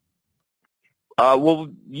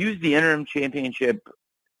 We'll use the interim championship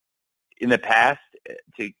in the past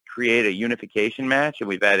to create a unification match, and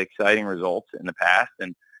we've had exciting results in the past,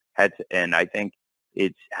 and I think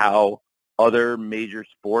it's how other major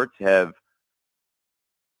sports have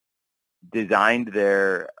designed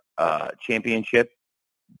their championship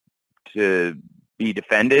to be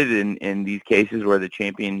defended in these cases where the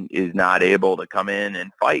champion is not able to come in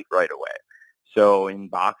and fight right away. So in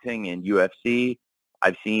boxing and UFC,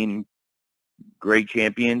 I've seen great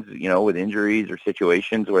champions, with injuries or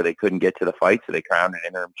situations where they couldn't get to the fight, so they crowned an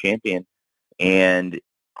interim champion, and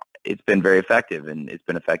it's been very effective, and it's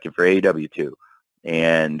been effective for AEW too.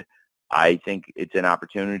 And I think it's an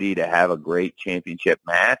opportunity to have a great championship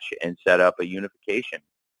match and set up a unification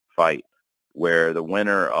fight where the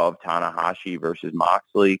winner of Tanahashi versus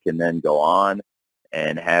Moxley can then go on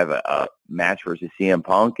and have a match versus CM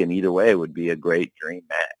Punk, and either way would be a great dream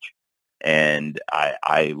match. And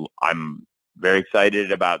I'm very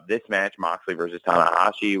excited about this match, Moxley versus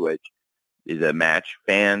Tanahashi, which is a match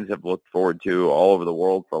fans have looked forward to all over the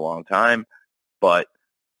world for a long time. But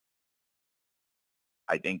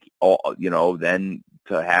I think, then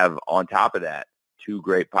to have on top of that 2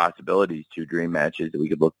 great possibilities, 2 dream matches that we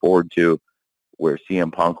could look forward to where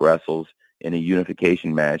CM Punk wrestles in a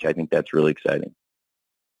unification match, I think that's really exciting.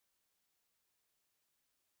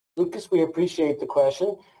 Lucas, we appreciate the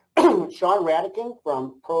question. Sean Radican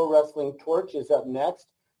from Pro Wrestling Torch is up next.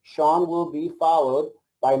 Sean will be followed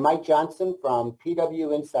by Mike Johnson from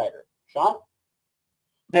PW Insider. Sean?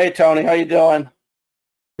 Hey, Tony. How you doing?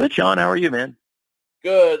 Good, Sean. How are you, man?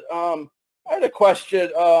 Good. I had a question.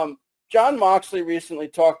 John Moxley recently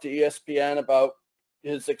talked to ESPN about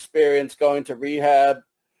his experience going to rehab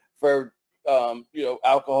for,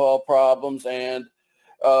 alcohol problems. And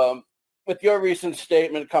with your recent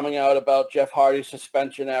statement coming out about Jeff Hardy's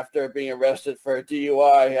suspension after being arrested for a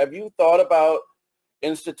DUI, have you thought about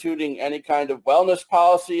instituting any kind of wellness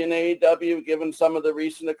policy in AEW given some of the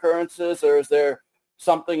recent occurrences, or is there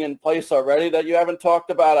something in place already that you haven't talked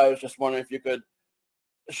about? I was just wondering if you could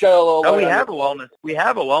shed a little light. We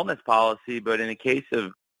have a wellness policy, but in the case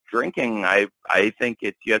of drinking, I think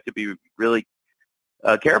you have to be really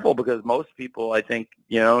careful, because most people, I think,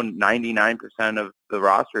 99% of the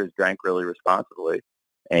roster has drank really responsibly.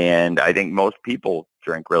 And I think most people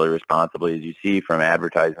drink really responsibly, as you see from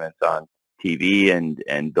advertisements on TV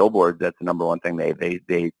and billboards. That's the number one thing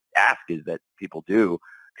they ask, is that people do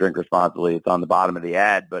drink responsibly. It's on the bottom of the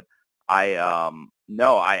ad. But I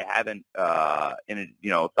haven't thought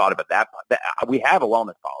about that. We have a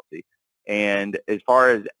wellness policy, and as far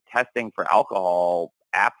as testing for alcohol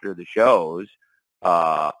after the shows,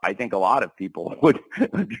 I think a lot of people would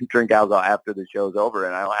drink alcohol after the show's over,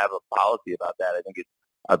 and I don't have a policy about that. I think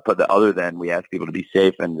other than we ask people to be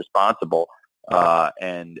safe and responsible,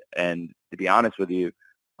 and to be honest with you,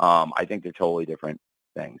 I think they're totally different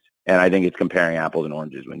things, and I think it's comparing apples and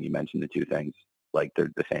oranges when you mention the two things like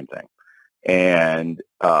they're the same thing. And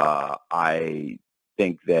I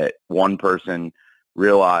think that one person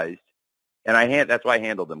realized, and that's why I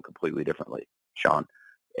handled them completely differently, Sean.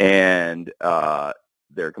 And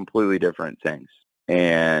they're completely different things.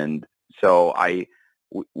 And so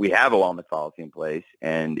we have a wellness policy in place,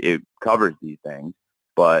 and it covers these things.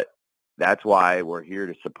 But that's why we're here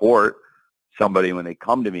to support somebody when they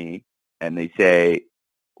come to me and they say,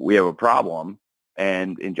 we have a problem.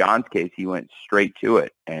 And in John's case, he went straight to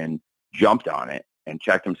it and jumped on it and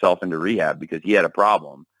checked himself into rehab because he had a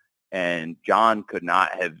problem. And John could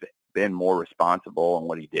not have been more responsible in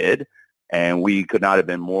what he did. And we could not have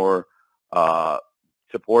been more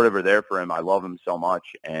supportive or there for him. I love him so much,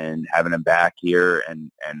 and having him back here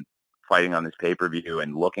and fighting on this pay-per-view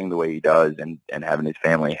and looking the way he does, and having his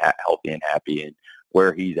family healthy and happy, and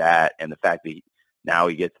where he's at, and the fact that now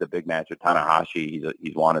he gets the big match with Tanahashi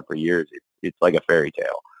he's wanted for years. It's like a fairy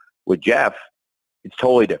tale. With Jeff, it's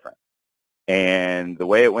totally different. And the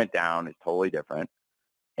way it went down is totally different.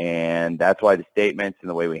 And that's why the statements and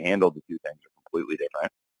the way we handled the two things are completely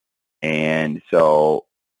different. And so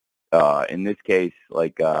in this case,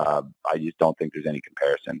 I just don't think there's any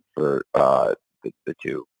comparison for the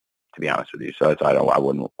two, to be honest with you. So I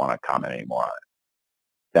wouldn't want to comment anymore on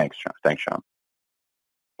it. Thanks, Sean. Thanks,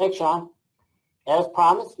 Sean. As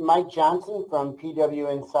promised, Mike Johnson from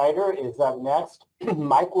PW Insider is up next.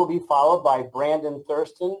 Mike will be followed by Brandon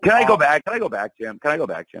Thurston. Can I go back, Jim?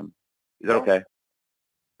 Is that okay?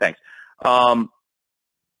 Thanks.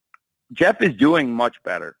 Jeff is doing much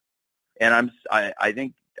better. And I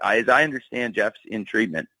think, as I understand, Jeff's in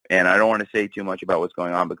treatment, and I don't want to say too much about what's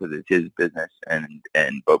going on because it's his business,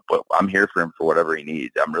 but I'm here for him for whatever he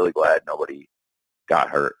needs. I'm really glad nobody got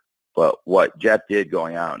hurt. But what Jeff did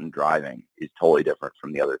going out and driving is totally different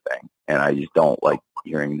from the other thing, and I just don't like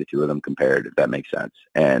hearing the two of them compared, if that makes sense.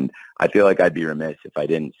 And I feel like I'd be remiss if I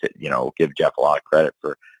didn't give Jeff a lot of credit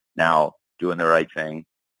for now doing the right thing.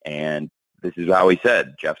 And this is how he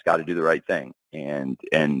said, Jeff's got to do the right thing. And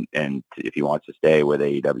if he wants to stay with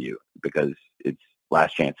AEW, because it's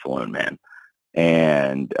last chance saloon, man.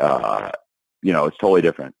 And, it's totally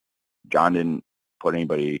different. John didn't put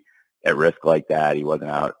anybody at risk like that. He wasn't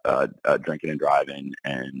out drinking and driving,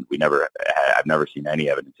 and I've never seen any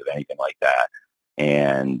evidence of anything like that.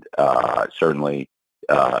 And certainly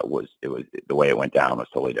it was the way it went down was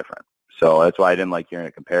totally different. So that's why I didn't like hearing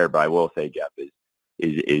it compared. But I will say Jeff is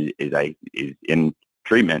in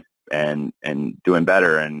treatment and doing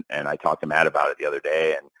better. And I talked to Matt about it the other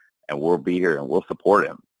day, and we'll be here and we'll support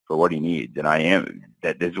him for what he needs. And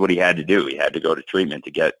this is what he had to do. He had to go to treatment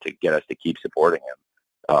to get us to keep supporting him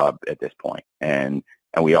at this point. And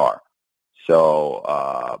we are. So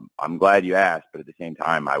I'm glad you asked, but at the same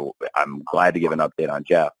time, I'm glad to give an update on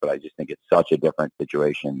Jeff, but I just think it's such a different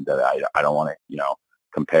situation that I don't want to,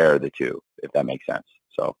 compare the two, if that makes sense.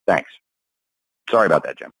 So thanks. Sorry about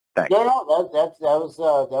that, Jim. Thanks. No, that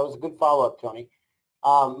was a good follow-up, Tony.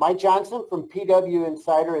 Mike Johnson from PW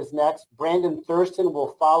Insider is next. Brandon Thurston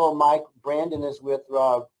will follow Mike. Brandon is with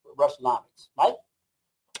WrestleNomics. Mike?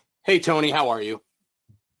 Hey, Tony. How are you?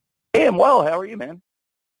 Hey, I'm well. How are you, man?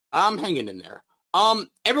 I'm hanging in there.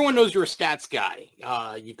 Everyone knows you're a stats guy.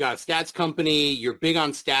 You've got a stats company. You're big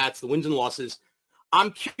on stats, the wins and losses.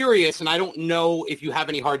 I'm curious, and I don't know if you have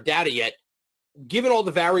any hard data yet. Given all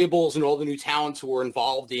the variables and all the new talents who are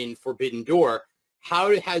involved in Forbidden Door,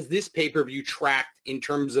 how has this pay-per-view tracked in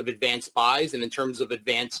terms of advanced buys and in terms of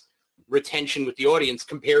advanced retention with the audience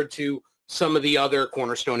compared to some of the other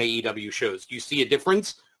Cornerstone AEW shows? Do you see a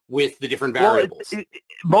difference with the different variables? Well,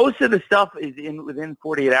 most of the stuff is within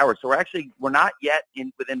 48 hours. So we're not yet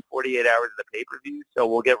within 48 hours of the pay-per-view.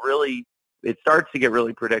 So it starts to get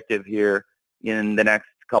really predictive here in the next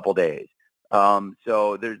couple days.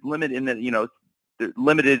 So there's there's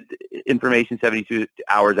limited information 72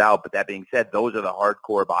 hours out. But that being said, those are the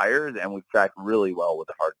hardcore buyers, and we've tracked really well with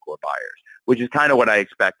the hardcore buyers, which is kind of what I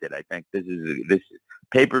expected. I think this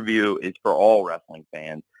pay-per-view is for all wrestling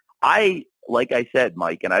fans. Like I said,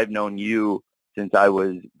 Mike, and I've known you since I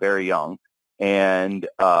was very young, and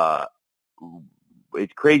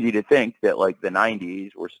it's crazy to think that like the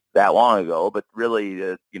 90s were that long ago, but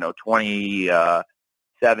really,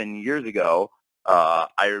 27 years ago,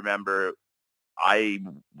 I remember I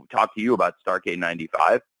talked to you about Starrcade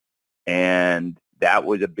 95, and that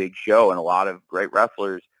was a big show, and a lot of great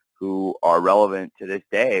wrestlers who are relevant to this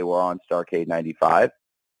day were on Starrcade 95.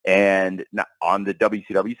 And on the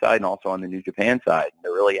WCW side and also on the New Japan side,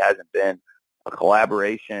 there really hasn't been a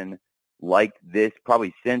collaboration like this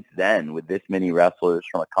probably since then with this many wrestlers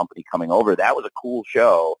from a company coming over. That was a cool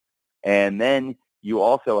show. And then you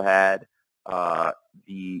also had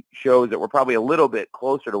the shows that were probably a little bit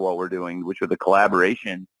closer to what we're doing, which were the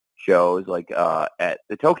collaboration shows like at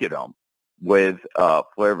the Tokyo Dome with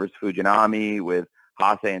Flair versus Fujinami, with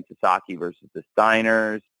Hase and Sasaki versus the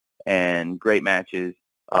Steiners, and great matches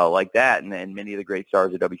like that, and then many of the great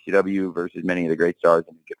stars of WCW versus many of the great stars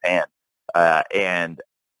in Japan. And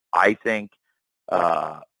I think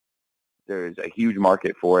there's a huge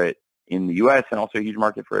market for it in the U.S. and also a huge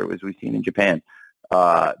market for it as we've seen in Japan.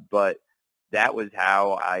 But that was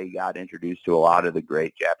how I got introduced to a lot of the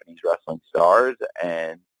great Japanese wrestling stars,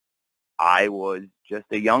 and I was just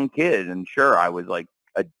a young kid, and sure, I was like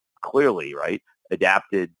clearly, right,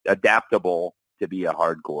 adaptable to be a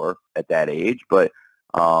hardcore at that age, but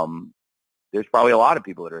there's probably a lot of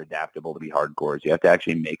people that are adaptable to be hardcores. You have to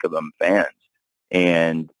actually make them fans.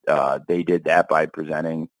 And they did that by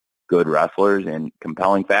presenting good wrestlers in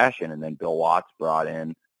compelling fashion. And then Bill Watts brought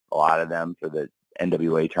in a lot of them for the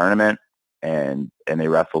NWA tournament, and they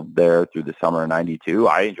wrestled there through the summer of '92.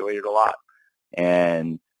 I enjoyed it a lot.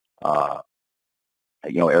 And,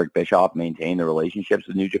 Eric Bischoff maintained the relationships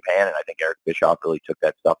with New Japan, and I think Eric Bischoff really took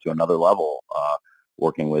that stuff to another level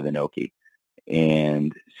working with Inoki.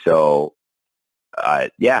 And so, I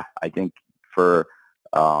think for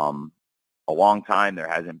a long time there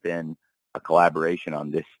hasn't been a collaboration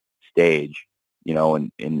on this stage,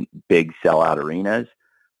 in big sellout arenas.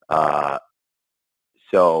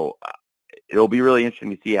 So it'll be really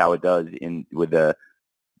interesting to see how it does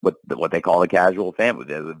with what they call the casual fan, with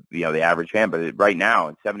the average fan. But right now,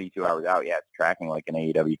 in 72 hours out, it's tracking like an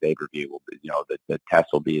AEW pay-per-view. The test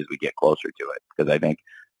will be as we get closer to it, because I think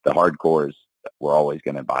the hardcores were always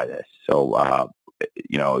going to buy this. So, I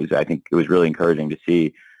think it was really encouraging to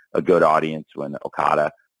see a good audience when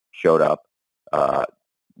Okada showed up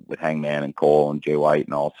with Hangman and Cole and Jay White,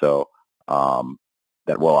 and also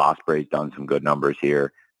that Will Ospreay's done some good numbers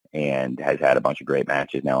here and has had a bunch of great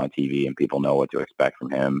matches now on TV, and people know what to expect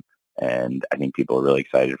from him. And I think people are really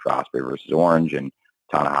excited for Ospreay versus Orange, and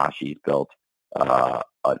Tanahashi's built a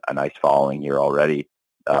nice following here already,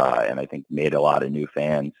 and I think made a lot of new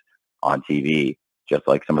fans on TV, just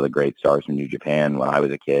like some of the great stars from New Japan when I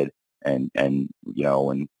was a kid, and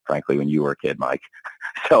frankly when you were a kid, Mike.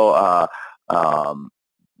 So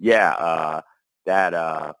that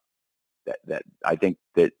I think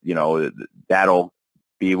that that'll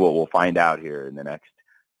be what we'll find out here in the next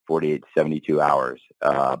 48 to 72 hours.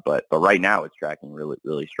 But right now it's tracking really,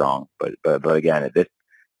 really strong. But again, at this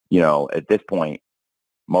point,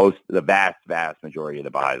 the vast majority of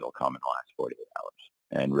the buys will come in the last 48 hours,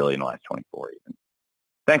 and really in the last 24 even.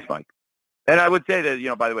 Thanks, Mike. And I would say that,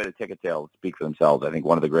 by the way, the ticket sales speak for themselves. I think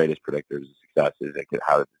one of the greatest predictors of success is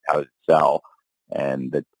how does it sell,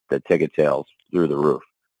 and the ticket sales through the roof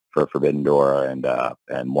for Forbidden Door, and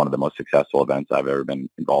one of the most successful events I've ever been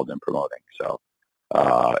involved in promoting. So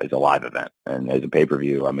it's a live event, and as a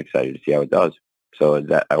pay-per-view, I'm excited to see how it does. So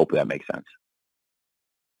I hope that makes sense.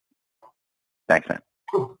 Thanks, man.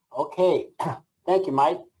 Okay. Thank you,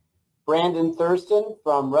 Mike. Brandon Thurston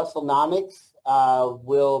from WrestleNomics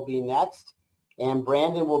will be next, and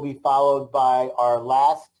Brandon will be followed by our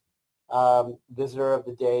last visitor of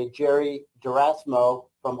the day, Jerry Durasmo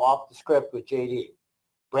from Off the Script with JD.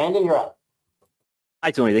 Brandon, you're up.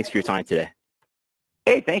 Hi, Tony. Thanks for your time today.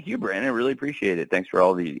 Hey, thank you, Brandon. I really appreciate it. Thanks for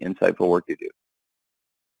all the insightful work you do.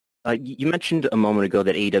 You mentioned a moment ago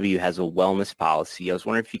that AEW has a wellness policy. I was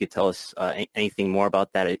wondering if you could tell us anything more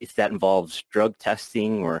about that, if that involves drug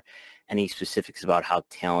testing or any specifics about how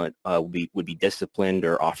talent would be disciplined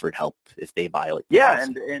or offered help if they violate the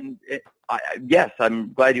policy. Yes,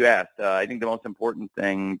 I'm glad you asked. I think the most important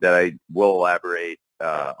thing that I will elaborate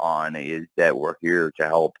on is that we're here to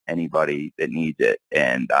help anybody that needs it.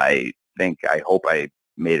 And I hope I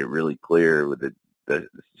made it really clear with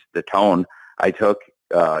the tone I took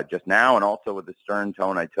just now, and also with the stern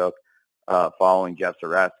tone I took following Jeff's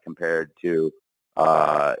arrest, compared to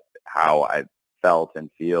how I felt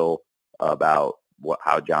and feel about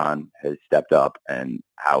how John has stepped up and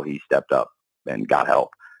how he stepped up and got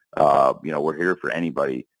help. We're here for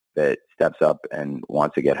anybody that steps up and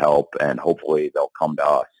wants to get help, and hopefully they'll come to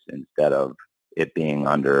us instead of it being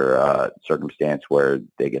under a circumstance where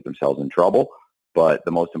they get themselves in trouble. But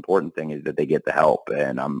the most important thing is that they get the help,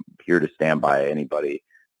 and I'm here to stand by anybody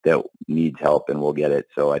that needs help, and we'll get it.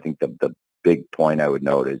 So I think the big point I would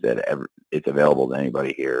note is that it's available to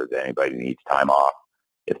anybody here, that anybody needs time off.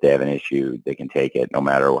 If they have an issue, they can take it, no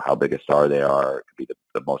matter how big a star they are. It could be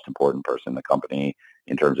the most important person in the company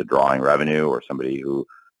in terms of drawing revenue, or somebody who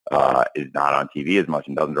is not on TV as much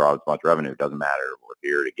and doesn't draw as much revenue. It doesn't matter. We're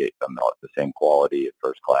here to get them the same quality of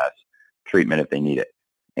first-class treatment if they need it.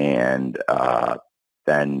 And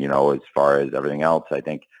then, as far as everything else, I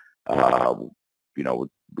think,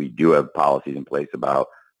 we do have policies in place about,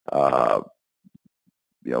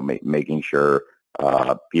 making sure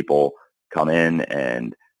people come in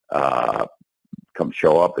and come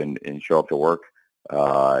show up and show up to work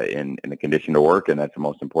in the condition to work, and that's the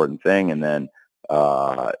most important thing. And then,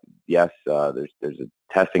 yes, there's a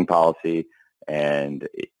testing policy, and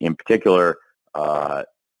in particular,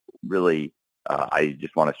 really, I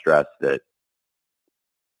just want to stress that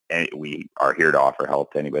we are here to offer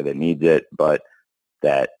help to anybody that needs it, but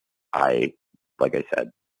that like I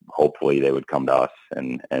said, hopefully they would come to us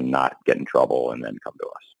and not get in trouble and then come to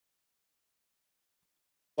us.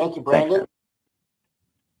 Thank you, Brandon. Thanks.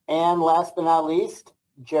 And last but not least,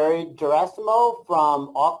 Jerry Gerasimo from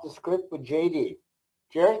Off the Script with JD.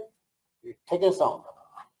 Jerry, you're taking us home.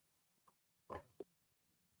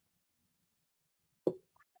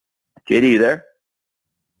 JD, you there?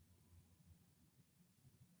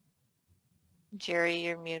 Jerry,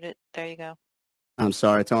 you're muted. There you go. I'm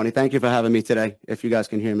sorry, Tony. Thank you for having me today, if you guys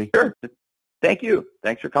can hear me. Sure. Thank you.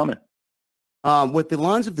 Thanks for coming. With the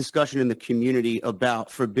lines of discussion in the community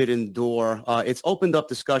about Forbidden Door, it's opened up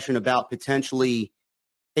discussion about potentially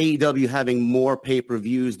AEW having more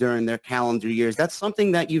pay-per-views during their calendar years. That's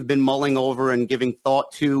something that you've been mulling over and giving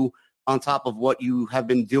thought to, on top of what you have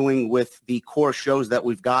been doing with the core shows that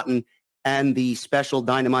we've gotten and the special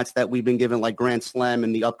dynamites that we've been given, like Grand Slam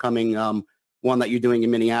and the upcoming one that you're doing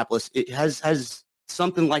in Minneapolis. It has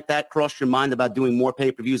something like that crossed your mind about doing more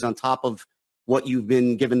pay-per-views on top of what you've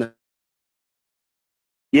been given?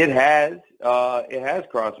 It has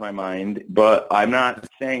crossed my mind, but I'm not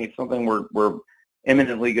saying it's something we're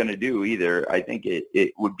imminently going to do either. I think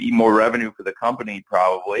it would be more revenue for the company,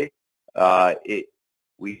 probably.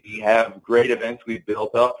 We have great events we've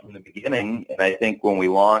built up from the beginning, and I think when we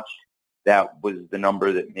launched, that was the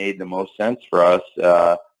number that made the most sense for us,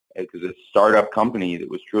 because it's a startup company that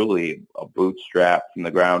was truly a bootstrap from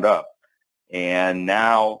the ground up. And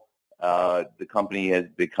now the company has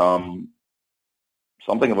become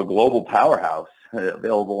something of a global powerhouse,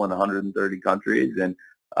 available in 130 countries and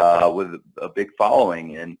with a big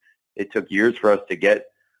following. And it took years for us to get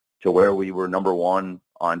to where we were number one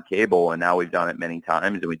on cable, and now we've done it many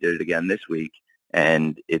times, and we did it again this week.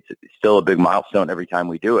 And it's still a big milestone every time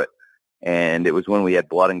we do it. And it was when we had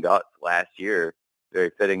Blood and Guts last year,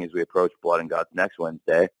 very fitting as we approach Blood and Guts next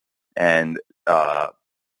Wednesday. And I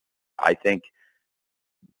think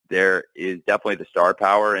there is definitely the star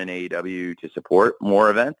power in AEW to support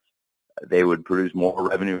more events. They would produce more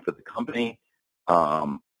revenue for the company.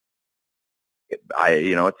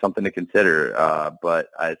 It's something to consider, but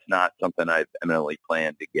it's not something I've eminently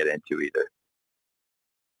planned to get into either.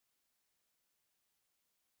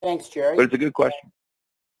 Thanks, Jerry. But it's a good question.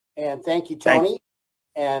 And thank you, Tony.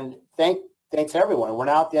 Thanks. And thanks, everyone. We're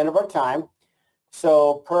now at the end of our time.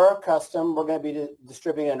 So per our custom, we're going to be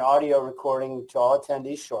distributing an audio recording to all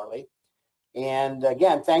attendees shortly. And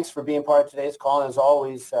again, thanks for being part of today's call. And as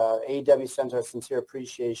always, AEW sends our sincere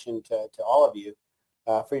appreciation to all of you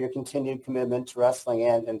for your continued commitment to wrestling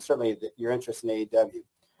and certainly your interest in AEW.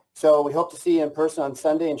 So we hope to see you in person on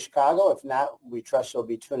Sunday in Chicago. If not, we trust you'll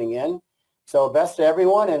be tuning in. So best to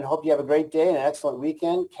everyone, and hope you have a great day and an excellent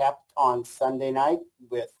weekend, capped on Sunday night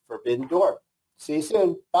with Forbidden Door. See you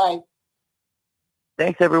soon. Bye.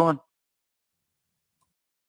 Thanks, everyone.